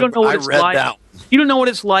 Or you don't know what it's like. That. You don't know what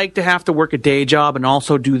it's like to have to work a day job and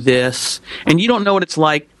also do this. And you don't know what it's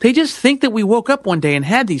like. They just think that we woke up one day and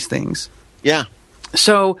had these things. Yeah.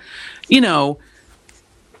 So,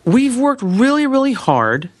 we've worked really, really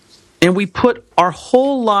hard, and we put our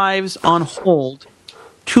whole lives on hold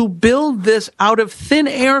to build this out of thin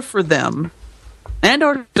air for them and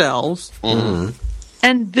ourselves. Mm-hmm.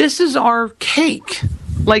 And this is our cake.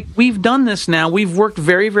 Like, we've done this now. We've worked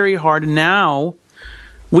very, very hard, and now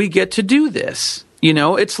we get to do this.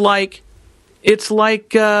 It's like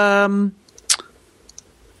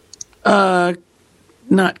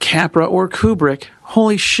not Capra or Kubrick.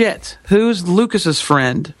 Holy shit. Who's Lucas's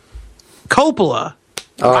friend? Coppola.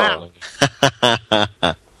 Oh.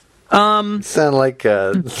 Wow. Sound like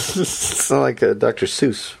Dr.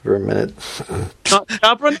 Seuss for a minute. Not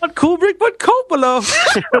Capra, not Kubrick, but Coppola.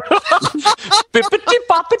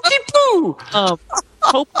 Bippity-boppity-boo.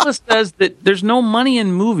 Coppola says that there's no money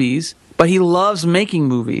in movies, but he loves making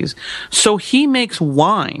movies. So he makes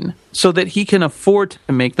wine so that he can afford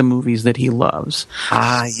to make the movies that he loves.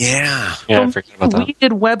 Yeah. Yeah, I forget about that. We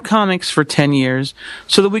did webcomics for 10 years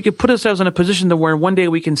so that we could put ourselves in a position to where one day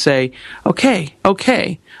we can say, okay,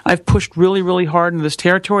 I've pushed really, really hard into this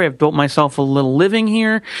territory. I've built myself a little living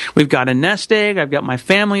here. We've got a nest egg. I've got my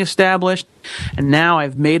family established. And now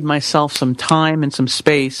I've made myself some time and some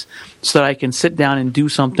space so that I can sit down and do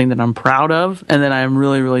something that I'm proud of and that I'm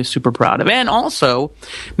really, really super proud of. And also,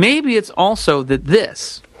 maybe it's also that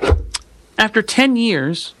this, after 10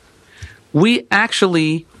 years, we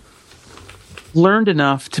actually learned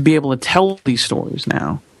enough to be able to tell these stories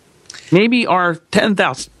now. Maybe our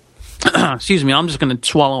 10,000... excuse me, I'm just going to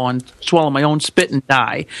swallow my own spit and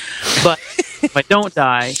die. But if I don't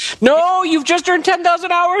die... No, you've just earned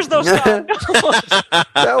 10,000 hours, though, Scott.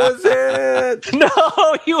 That was it.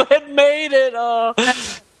 No, you had made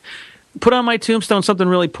it. put on my tombstone something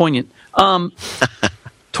really poignant.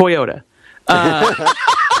 Toyota.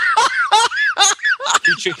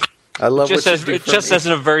 I love just says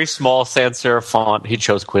in a very small sans serif font, he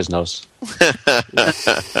chose Quiznos.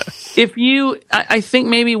 I think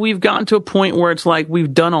maybe we've gotten to a point where it's like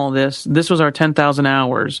we've done all this. This was our 10,000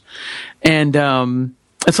 hours. And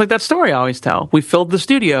it's like that story I always tell. We filled the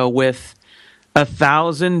studio with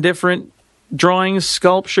 1,000 different drawings,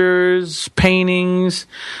 sculptures, paintings,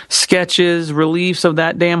 sketches, reliefs of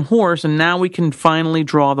that damn horse, and now we can finally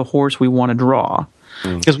draw the horse we want to draw.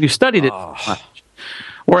 Because we've studied it so much.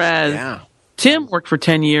 Whereas Tim worked for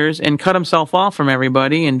 10 years and cut himself off from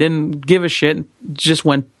everybody and didn't give a shit, just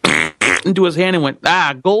went into his hand and went,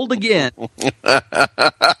 gold again. Now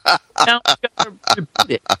we gotta repeat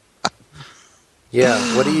it.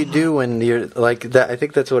 Yeah, what do you do when you're like that? I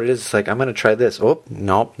think that's what it is. It's like, I'm going to try this. Oh,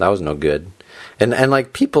 no, that was no good. And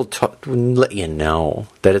like people let you know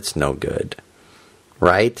that it's no good.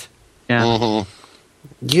 Right? Yeah.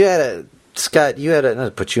 Mm-hmm. Scott, not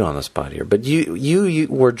to put you on the spot here, but you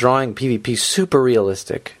were drawing PvP super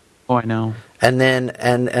realistic. Oh, I know. And then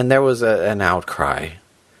and there was an outcry.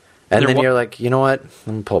 And then you're like, you know what? I'm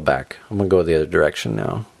going to pull back. I'm going to go the other direction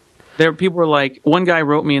now. People were like, one guy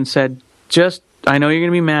wrote me and said, I know you're going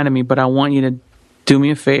to be mad at me, but I want you to do me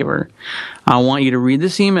a favor. I want you to read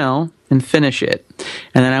this email and finish it.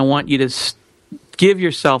 And then I want you to give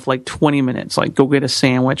yourself like 20 minutes, like go get a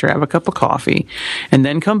sandwich or have a cup of coffee, and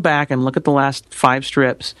then come back and look at the last 5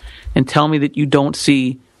 strips and tell me that you don't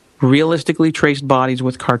see realistically traced bodies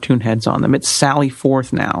with cartoon heads on them. It's Sally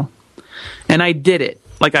Forth now. And I did it.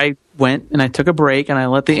 Like I went and I took a break and I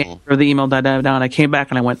let the email die down. I came back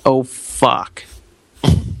and I went, oh, fuck.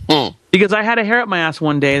 Because I had a hair up my ass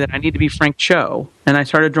one day that I need to be Frank Cho, and I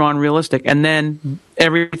started drawing realistic, and then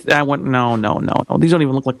I went, no, these don't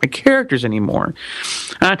even look like my characters anymore.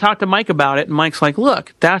 And I talked to Mike about it, and Mike's like,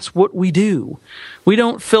 look, that's what we do. We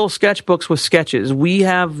don't fill sketchbooks with sketches. We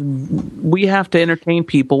have to entertain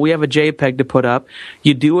people. We have a JPEG to put up.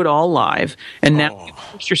 You do it all live, and now you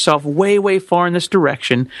push yourself way, way far in this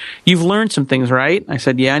direction. You've learned some things, right? I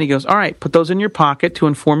said, yeah, and he goes, all right, put those in your pocket to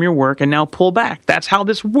inform your work, and now pull back. That's how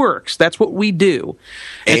this works. That's what we do.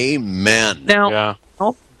 Amen. Now,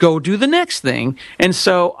 I'll go do the next thing. And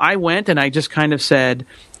so I went and I just kind of said,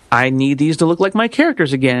 I need these to look like my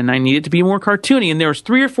characters again. And I need it to be more cartoony. And there was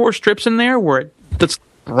 3 or 4 strips in there where that's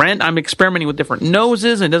Brent. I'm experimenting with different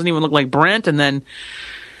noses and it doesn't even look like Brent. And then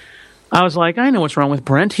I was like, I know what's wrong with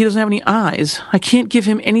Brent. He doesn't have any eyes. I can't give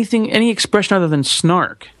him any expression other than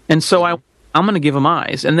snark. And so I'm going to give him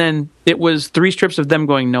eyes. And then it was 3 strips of them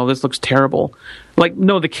going, no, this looks terrible. Like,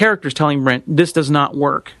 no, the character's telling Brent, this does not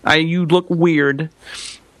work. You look weird.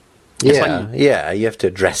 Yeah, you have to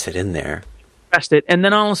address it in there. And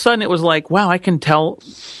then all of a sudden it was like, wow, I can tell,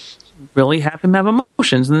 really have him have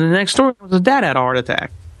emotions. And then the next story was his dad had a heart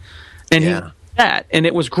attack. And he did that. And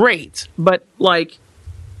it was great. But, like,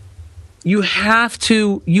 you have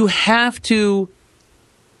to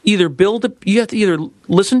either you have to either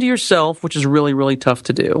listen to yourself, which is really, really tough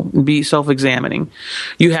to do, and be self-examining.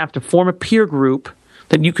 You have to form a peer group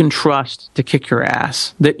that you can trust to kick your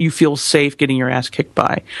ass, that you feel safe getting your ass kicked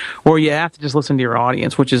by. Or you have to just listen to your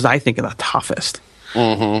audience, which is, I think, the toughest.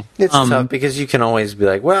 Mm-hmm. It's tough because you can always be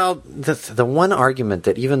like, well, the one argument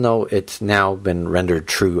that, even though it's now been rendered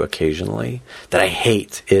true occasionally, that I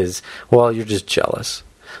hate is, well, you're just jealous.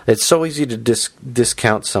 It's so easy to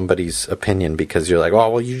discount somebody's opinion because you're like, oh,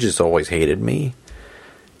 well, you just always hated me.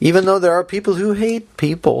 Even though there are people who hate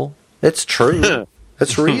people. It's true.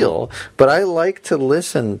 It's real. But I like to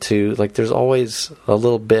listen to, like, there's always a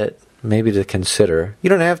little bit maybe to consider. You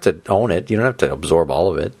don't have to own it. You don't have to absorb all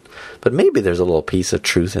of it. But maybe there's a little piece of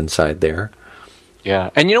truth inside there. Yeah.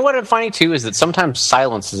 And you know what I'm finding, too, is that sometimes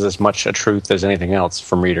silence is as much a truth as anything else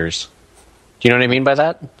from readers. Do you know what I mean by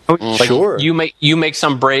that? Like, sure. You make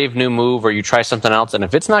some brave new move, or you try something else, and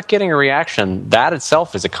if it's not getting a reaction, that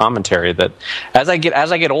itself is a commentary. That as I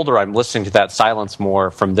get older, I'm listening to that silence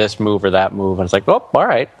more from this move or that move, and it's like, oh, all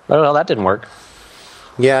right, well, that didn't work.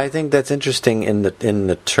 Yeah, I think that's interesting in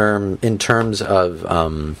terms of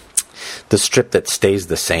the strip that stays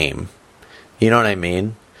the same. You know what I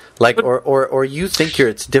mean? Like, or you think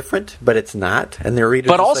it's different, but it's not, and the reader.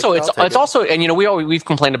 But also, like, it's also, and you know, we've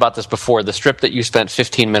complained about this before. The strip that you spent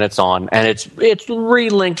 15 minutes on, and it's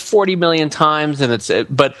relinked 40 million times, and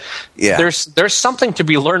there's something to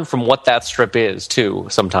be learned from what that strip is too.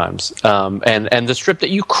 Sometimes, and the strip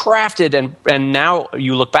that you crafted, and now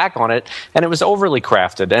you look back on it, and it was overly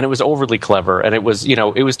crafted, and it was overly clever, and it was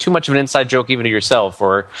too much of an inside joke even to yourself,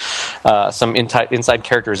 or some inside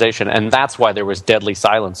characterization, and that's why there was deadly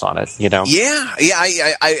silence on on it. You know? Yeah.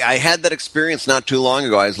 I had that experience not too long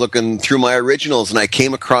ago. I was looking through my originals and I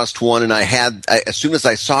came across one, and as soon as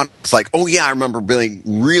I saw it, it's like, oh yeah, I remember being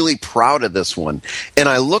really proud of this one. And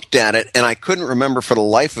I looked at it and I couldn't remember for the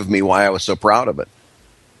life of me why I was so proud of it.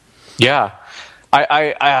 Yeah.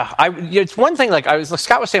 It's one thing. Like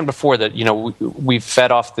Scott was saying before that, you know, we've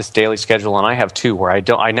fed off this daily schedule, and I have too, where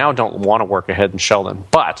I now don't want to work ahead in Sheldon.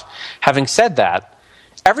 But having said that,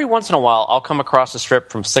 every once in a while, I'll come across a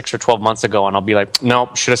strip from 6 or 12 months ago, and I'll be like,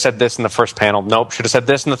 nope, should have said this in the first panel. Nope, should have said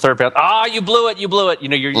this in the third panel. You blew it. You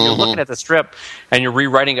know, you're looking at the strip, and you're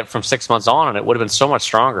rewriting it from 6 months on, and it would have been so much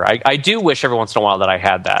stronger. I do wish every once in a while that I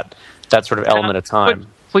had that sort of element of time.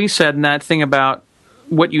 Please said in that thing about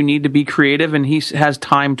what you need to be creative, and he has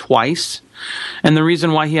time twice. And the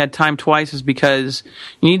reason why he had time twice is because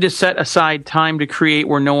you need to set aside time to create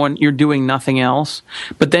where you're doing nothing else.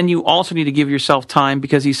 But then you also need to give yourself time,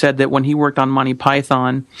 because he said that when he worked on Monty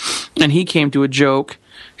Python and he came to a joke,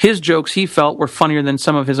 his jokes he felt were funnier than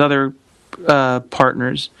some of his other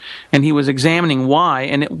partners, and he was examining why.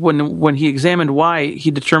 And when he examined why,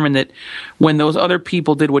 he determined that when those other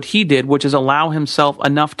people did what he did, which is allow himself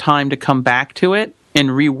enough time to come back to it and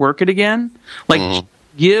rework it again,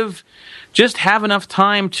 just have enough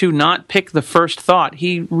time to not pick the first thought.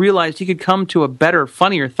 He realized he could come to a better,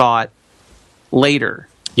 funnier thought later.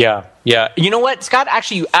 Yeah. You know what, Scott?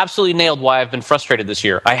 Actually, you absolutely nailed why I've been frustrated this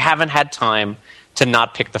year. I haven't had time to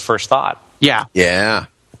not pick the first thought. Yeah.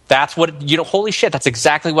 That's what, holy shit, that's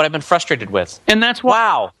exactly what I've been frustrated with. And that's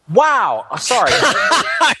why. Wow. Sorry.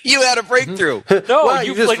 You had a breakthrough. No, wow,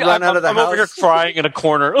 you just run out of the house. I'm over here crying in a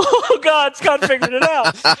corner. Oh, God, Scott figured it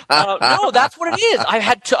out. No, that's what it is.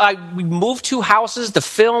 We moved 2 houses, the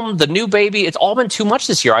film, the new baby. It's all been too much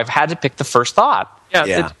this year. I've had to pick the first thought.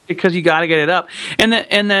 Yeah. It's because you got to get it up, and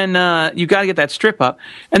then you got to get that strip up,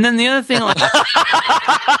 and then the other thing.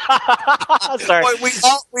 Sorry, boy,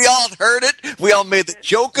 we all heard it. We all made the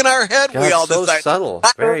joke in our head. God, we all so decided. Subtle.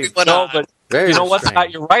 Very, but very you know what, strange.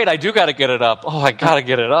 Scott? You're right. I do got to get it up. Oh, I got to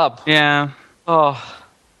get it up. Yeah. Oh,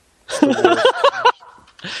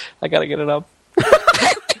 I got to get it up.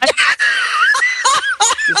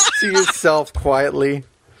 Just to yourself quietly.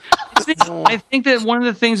 I think that one of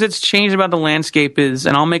the things that's changed about the landscape is,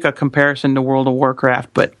 and I'll make a comparison to World of Warcraft,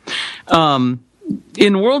 but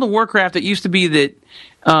in World of Warcraft, it used to be that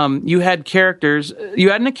you had characters, you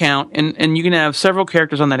had an account, and you can have several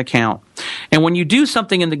characters on that account. And when you do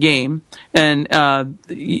something in the game, and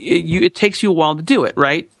it takes you a while to do it,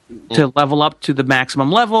 right? To level up to the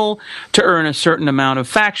maximum level, to earn a certain amount of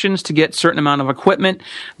factions, to get a certain amount of equipment.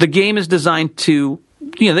 The game is designed to,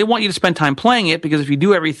 they want you to spend time playing it, because if you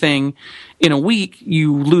do everything in a week,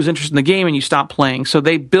 you lose interest in the game and you stop playing. So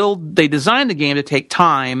they design the game to take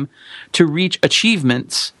time to reach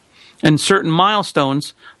achievements and certain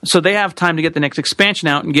milestones, so they have time to get the next expansion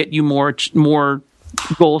out and get you more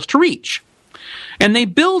goals to reach. And they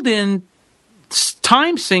build in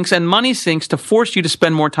time sinks and money sinks to force you to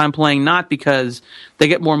spend more time playing, not because they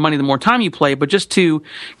get more money the more time you play, but just to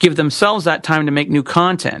give themselves that time to make new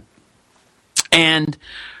content. And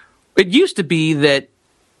it used to be that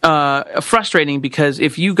frustrating, because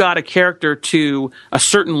if you got a character to a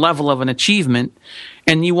certain level of an achievement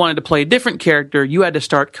and you wanted to play a different character, you had to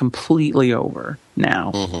start completely over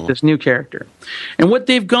now, this new character. And what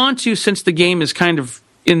they've gone to, since the game is kind of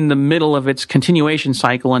in the middle of its continuation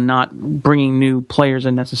cycle and not bringing new players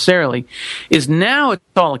in necessarily, is now it's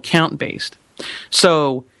all account-based.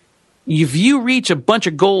 So if you reach a bunch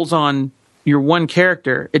of goals on your one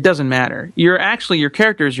character, it doesn't matter. Your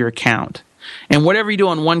character is your account. And whatever you do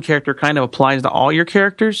on one character kind of applies to all your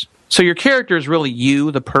characters. So your character is really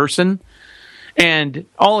you, the person. And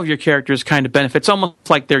all of your characters kind of benefit. It's almost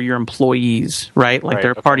like they're your employees, right? Like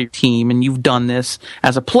they're part of your team, and you've done this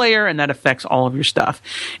as a player, and that affects all of your stuff.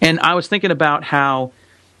 And I was thinking about how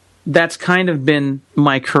that's kind of been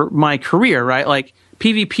my career, right? Like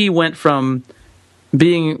PvP went from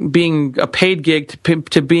being a paid gig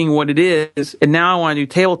to being what it is, and now I want to do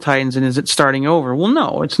Table Titans, and is it starting over? Well,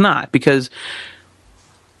 no, it's not, because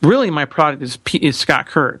really my product is Scott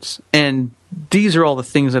Kurtz, and these are all the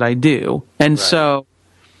things that I do. And so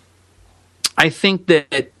I think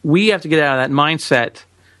that we have to get out of that mindset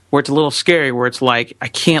where it's a little scary, where it's like, I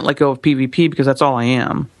can't let go of PvP because that's all I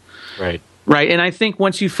am. Right. And I think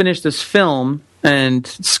once you finish this film, and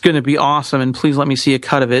it's going to be awesome, and please let me see a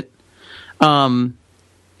cut of it,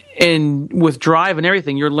 and with Drive and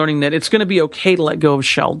everything, you're learning that it's going to be okay to let go of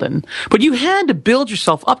Sheldon. But you had to build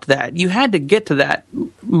yourself up to that. You had to get to that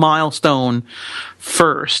milestone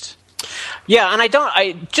first. Yeah,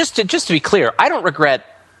 and just to be clear, I don't regret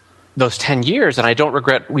those 10 years, and I don't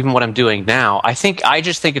regret even what I'm doing now. I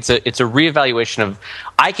just think it's a reevaluation of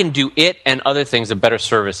I can do it and other things a better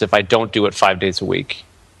service if I don't do it 5 days a week.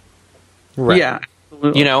 Right. Yeah.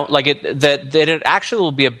 You know, like that it actually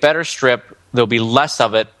will be a better strip. There'll be less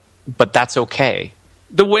of it, but that's okay.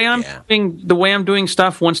 The way I'm doing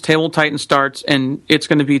stuff once Table Titan starts, and it's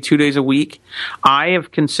going to be 2 days a week, I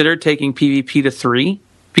have considered taking PvP to 3,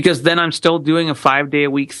 because then I'm still doing a 5 day a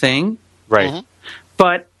week thing. Right. Mm-hmm.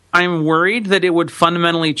 But I'm worried that it would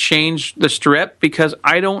fundamentally change the strip, because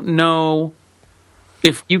I don't know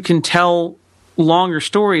if you can tell longer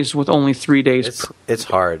stories with only 3 days. It's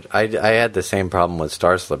hard. I had the same problem with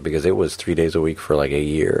Star Slip, because it was 3 days a week for like a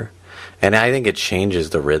year, and I think it changes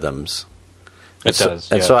the rhythms. It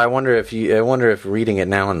does. And so I wonder if reading it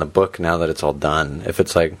now in the book, now that it's all done, if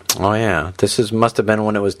it's like, oh yeah, must have been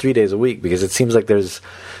when it was 3 days a week, because it seems like there's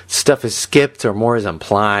stuff is skipped or more is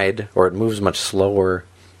implied, or it moves much slower.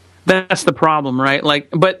 That's the problem, right? Like,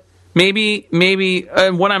 but maybe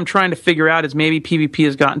what I'm trying to figure out is maybe PvP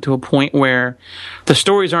has gotten to a point where the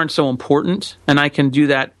stories aren't so important, and I can do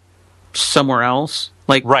that somewhere else.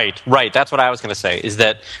 Like, right. That's what I was going to say. Is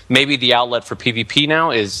that maybe the outlet for PvP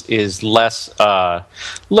now is less.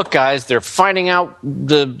 Look, guys, they're finding out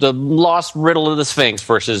the lost riddle of the Sphinx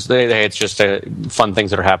versus it's just fun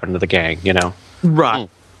things that are happening to the gang. You know.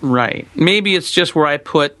 Right. Maybe it's just where I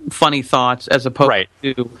put funny thoughts as opposed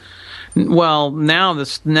to. Well, now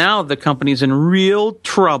the company's in real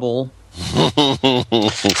trouble. Yeah,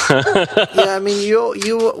 I mean,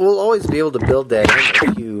 you will always be able to build that in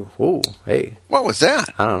if you. Ooh, hey, what was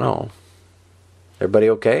that? I don't know. Everybody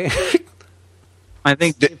okay? I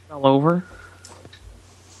think Dave fell over.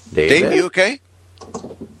 Dave, you okay?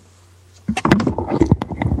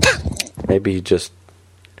 Maybe you just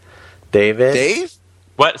David. Dave?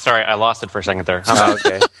 What? Sorry, I lost it for a second there. Oh,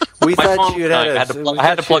 okay. We thought you I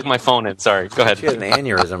had to plug my phone in. Sorry. Go ahead. You had an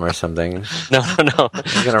aneurysm or something. No.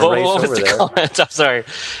 You're gonna race what was over the there. comment? I'm sorry.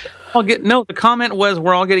 The comment was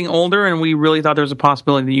we're all getting older, and we really thought there was a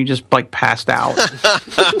possibility that you just like passed out.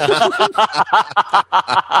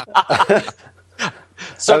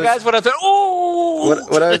 Guys, what I thought? Oh,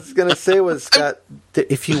 what I was gonna say was, Scott,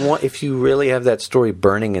 if you really have that story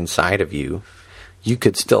burning inside of you, you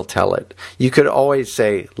could still tell it. You could always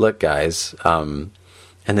say, "Look, guys," and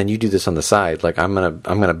then you do this on the side. Like, I'm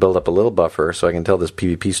gonna build up a little buffer so I can tell this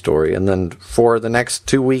PvP story, and then for the next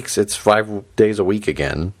 2 weeks, it's 5 days a week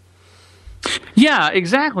again. Yeah,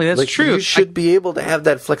 exactly. That's true. You should be able to have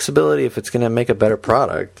that flexibility if it's going to make a better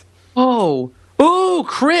product. Oh,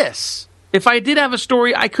 Chris! If I did have a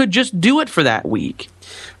story, I could just do it for that week.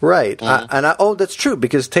 Right, that's true,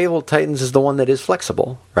 because Table Titans is the one that is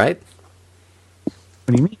flexible, right?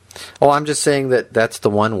 What do you mean? Oh, I'm just saying that's the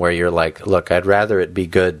one where you're like, look, I'd rather it be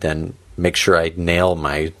good than make sure I nail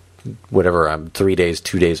my whatever I'm 3 days,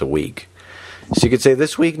 2 days a week. So you could say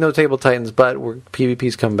this week no Table Titans, but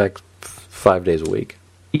PvP's come back 5 days a week.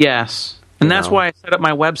 Yes, and that's why I set up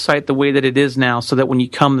my website the way that it is now, so that when you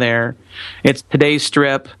come there, it's today's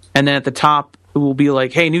strip, and then at the top it will be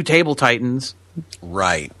like, "Hey, new Table Titans."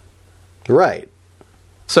 Right.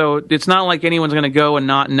 So it's not like anyone's going to go and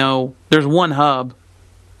not know. There's one hub.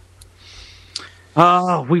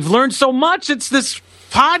 Oh, we've learned so much. It's this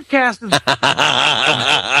podcast.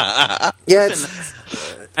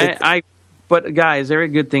 But guys, every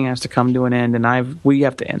good thing has to come to an end, and we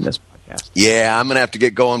have to end this podcast. Yeah, I'm going to have to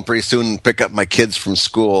get going pretty soon and pick up my kids from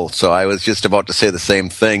school. So I was just about to say the same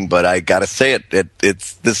thing, but I got to say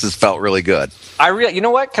this has felt really good. You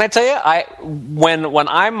know what? Can I tell you? When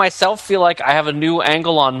I myself feel like I have a new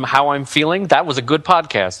angle on how I'm feeling, that was a good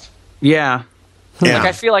podcast. Yeah. Like,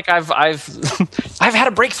 I feel like I've had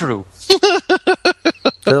a breakthrough.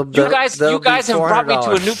 You guys have brought me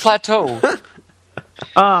to a new plateau.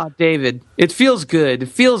 David, it feels good. It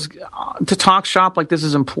feels to talk shop like this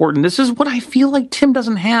is important. This is what I feel like Tim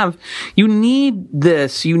doesn't have. You need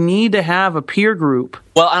this. You need to have a peer group.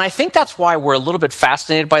 Well, and I think that's why we're a little bit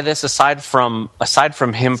fascinated by this, aside from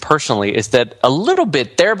him personally, is that a little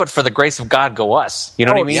bit there, but for the grace of God, go us. You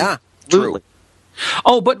know what I mean? Yeah, true.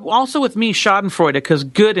 Oh, but also with me, Schadenfreude, because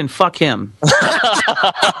good and fuck him.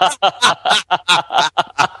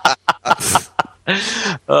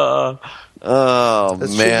 Oh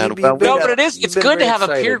man! No, but it's good to have a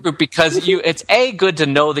peer group, because it's good to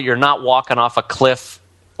know that you're not walking off a cliff,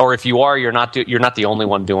 or if you are, you're not the only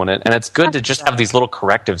one doing it, and it's good to just have these little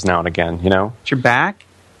correctives now and again. You know, you're back.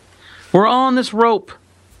 We're all on this rope,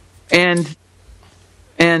 and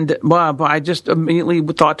I just immediately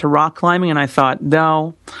thought to rock climbing, and I thought,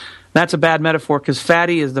 no, that's a bad metaphor, because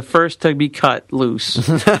Fatty is the first to be cut loose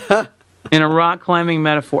in a rock climbing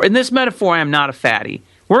metaphor. In this metaphor, I am not a fatty.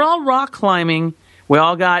 we're all rock climbing. We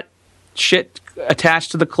all got shit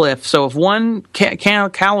attached to the cliff. So if one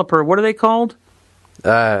caliper, what are they called?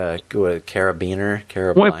 Carabiner.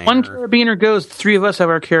 If one carabiner goes, the three of us have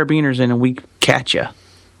our carabiners in, and we catch you.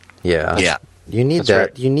 Yeah. You need that.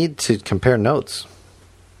 Right. You need to compare notes.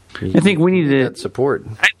 I think we need to support.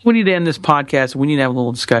 I think we need to end this podcast. We need to have a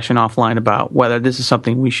little discussion offline about whether this is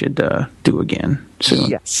something we should do again soon.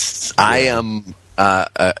 Yes, I am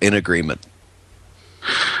in agreement.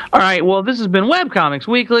 All right. Well, this has been Webcomics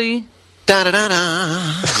Weekly. Da, da, da,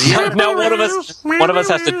 da. Now one of us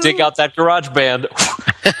has to dig out that garage band,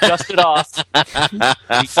 dust it off,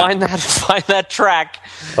 find that track.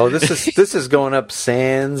 Oh, this is going up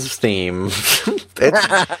Sans theme.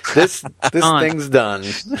 This thing's done.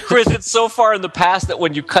 Chris, it's so far in the past that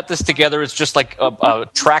when you cut this together, it's just like a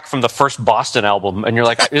track from the first Boston album, and you're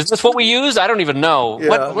like, "Is this what we use? I don't even know."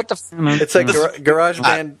 Yeah. What the? It's like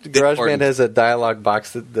GarageBand. GarageBand has a dialogue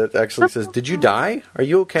box that actually says, "Did you die? Are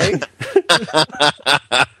you okay?"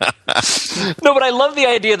 No, but I love the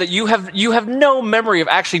idea that you have no memory of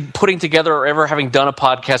actually putting together or ever having done a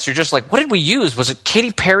podcast. You're just like, what did we use? Was it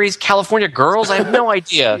Katy Perry's California Girls? I have no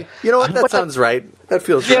idea. You know what? That sounds right. That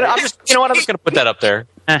feels right. I'm just going to put that up there.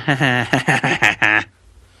 We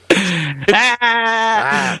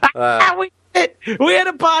had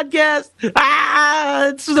a podcast.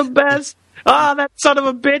 It's the best. That son of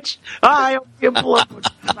a bitch. I hope you blow.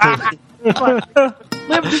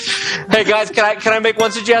 Hey guys, can I make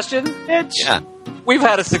one suggestion? Yeah. We've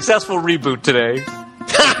had a successful reboot today.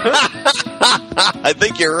 I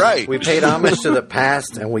think you're right. We paid homage to the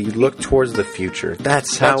past and we look towards the future.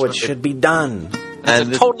 That's how it should be done.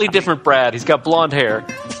 And a totally different Brad. He's got blonde hair.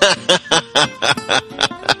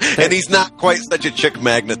 And he's not quite such a chick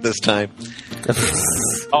magnet this time.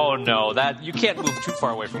 Oh no, that you can't move too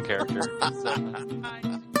far away from character.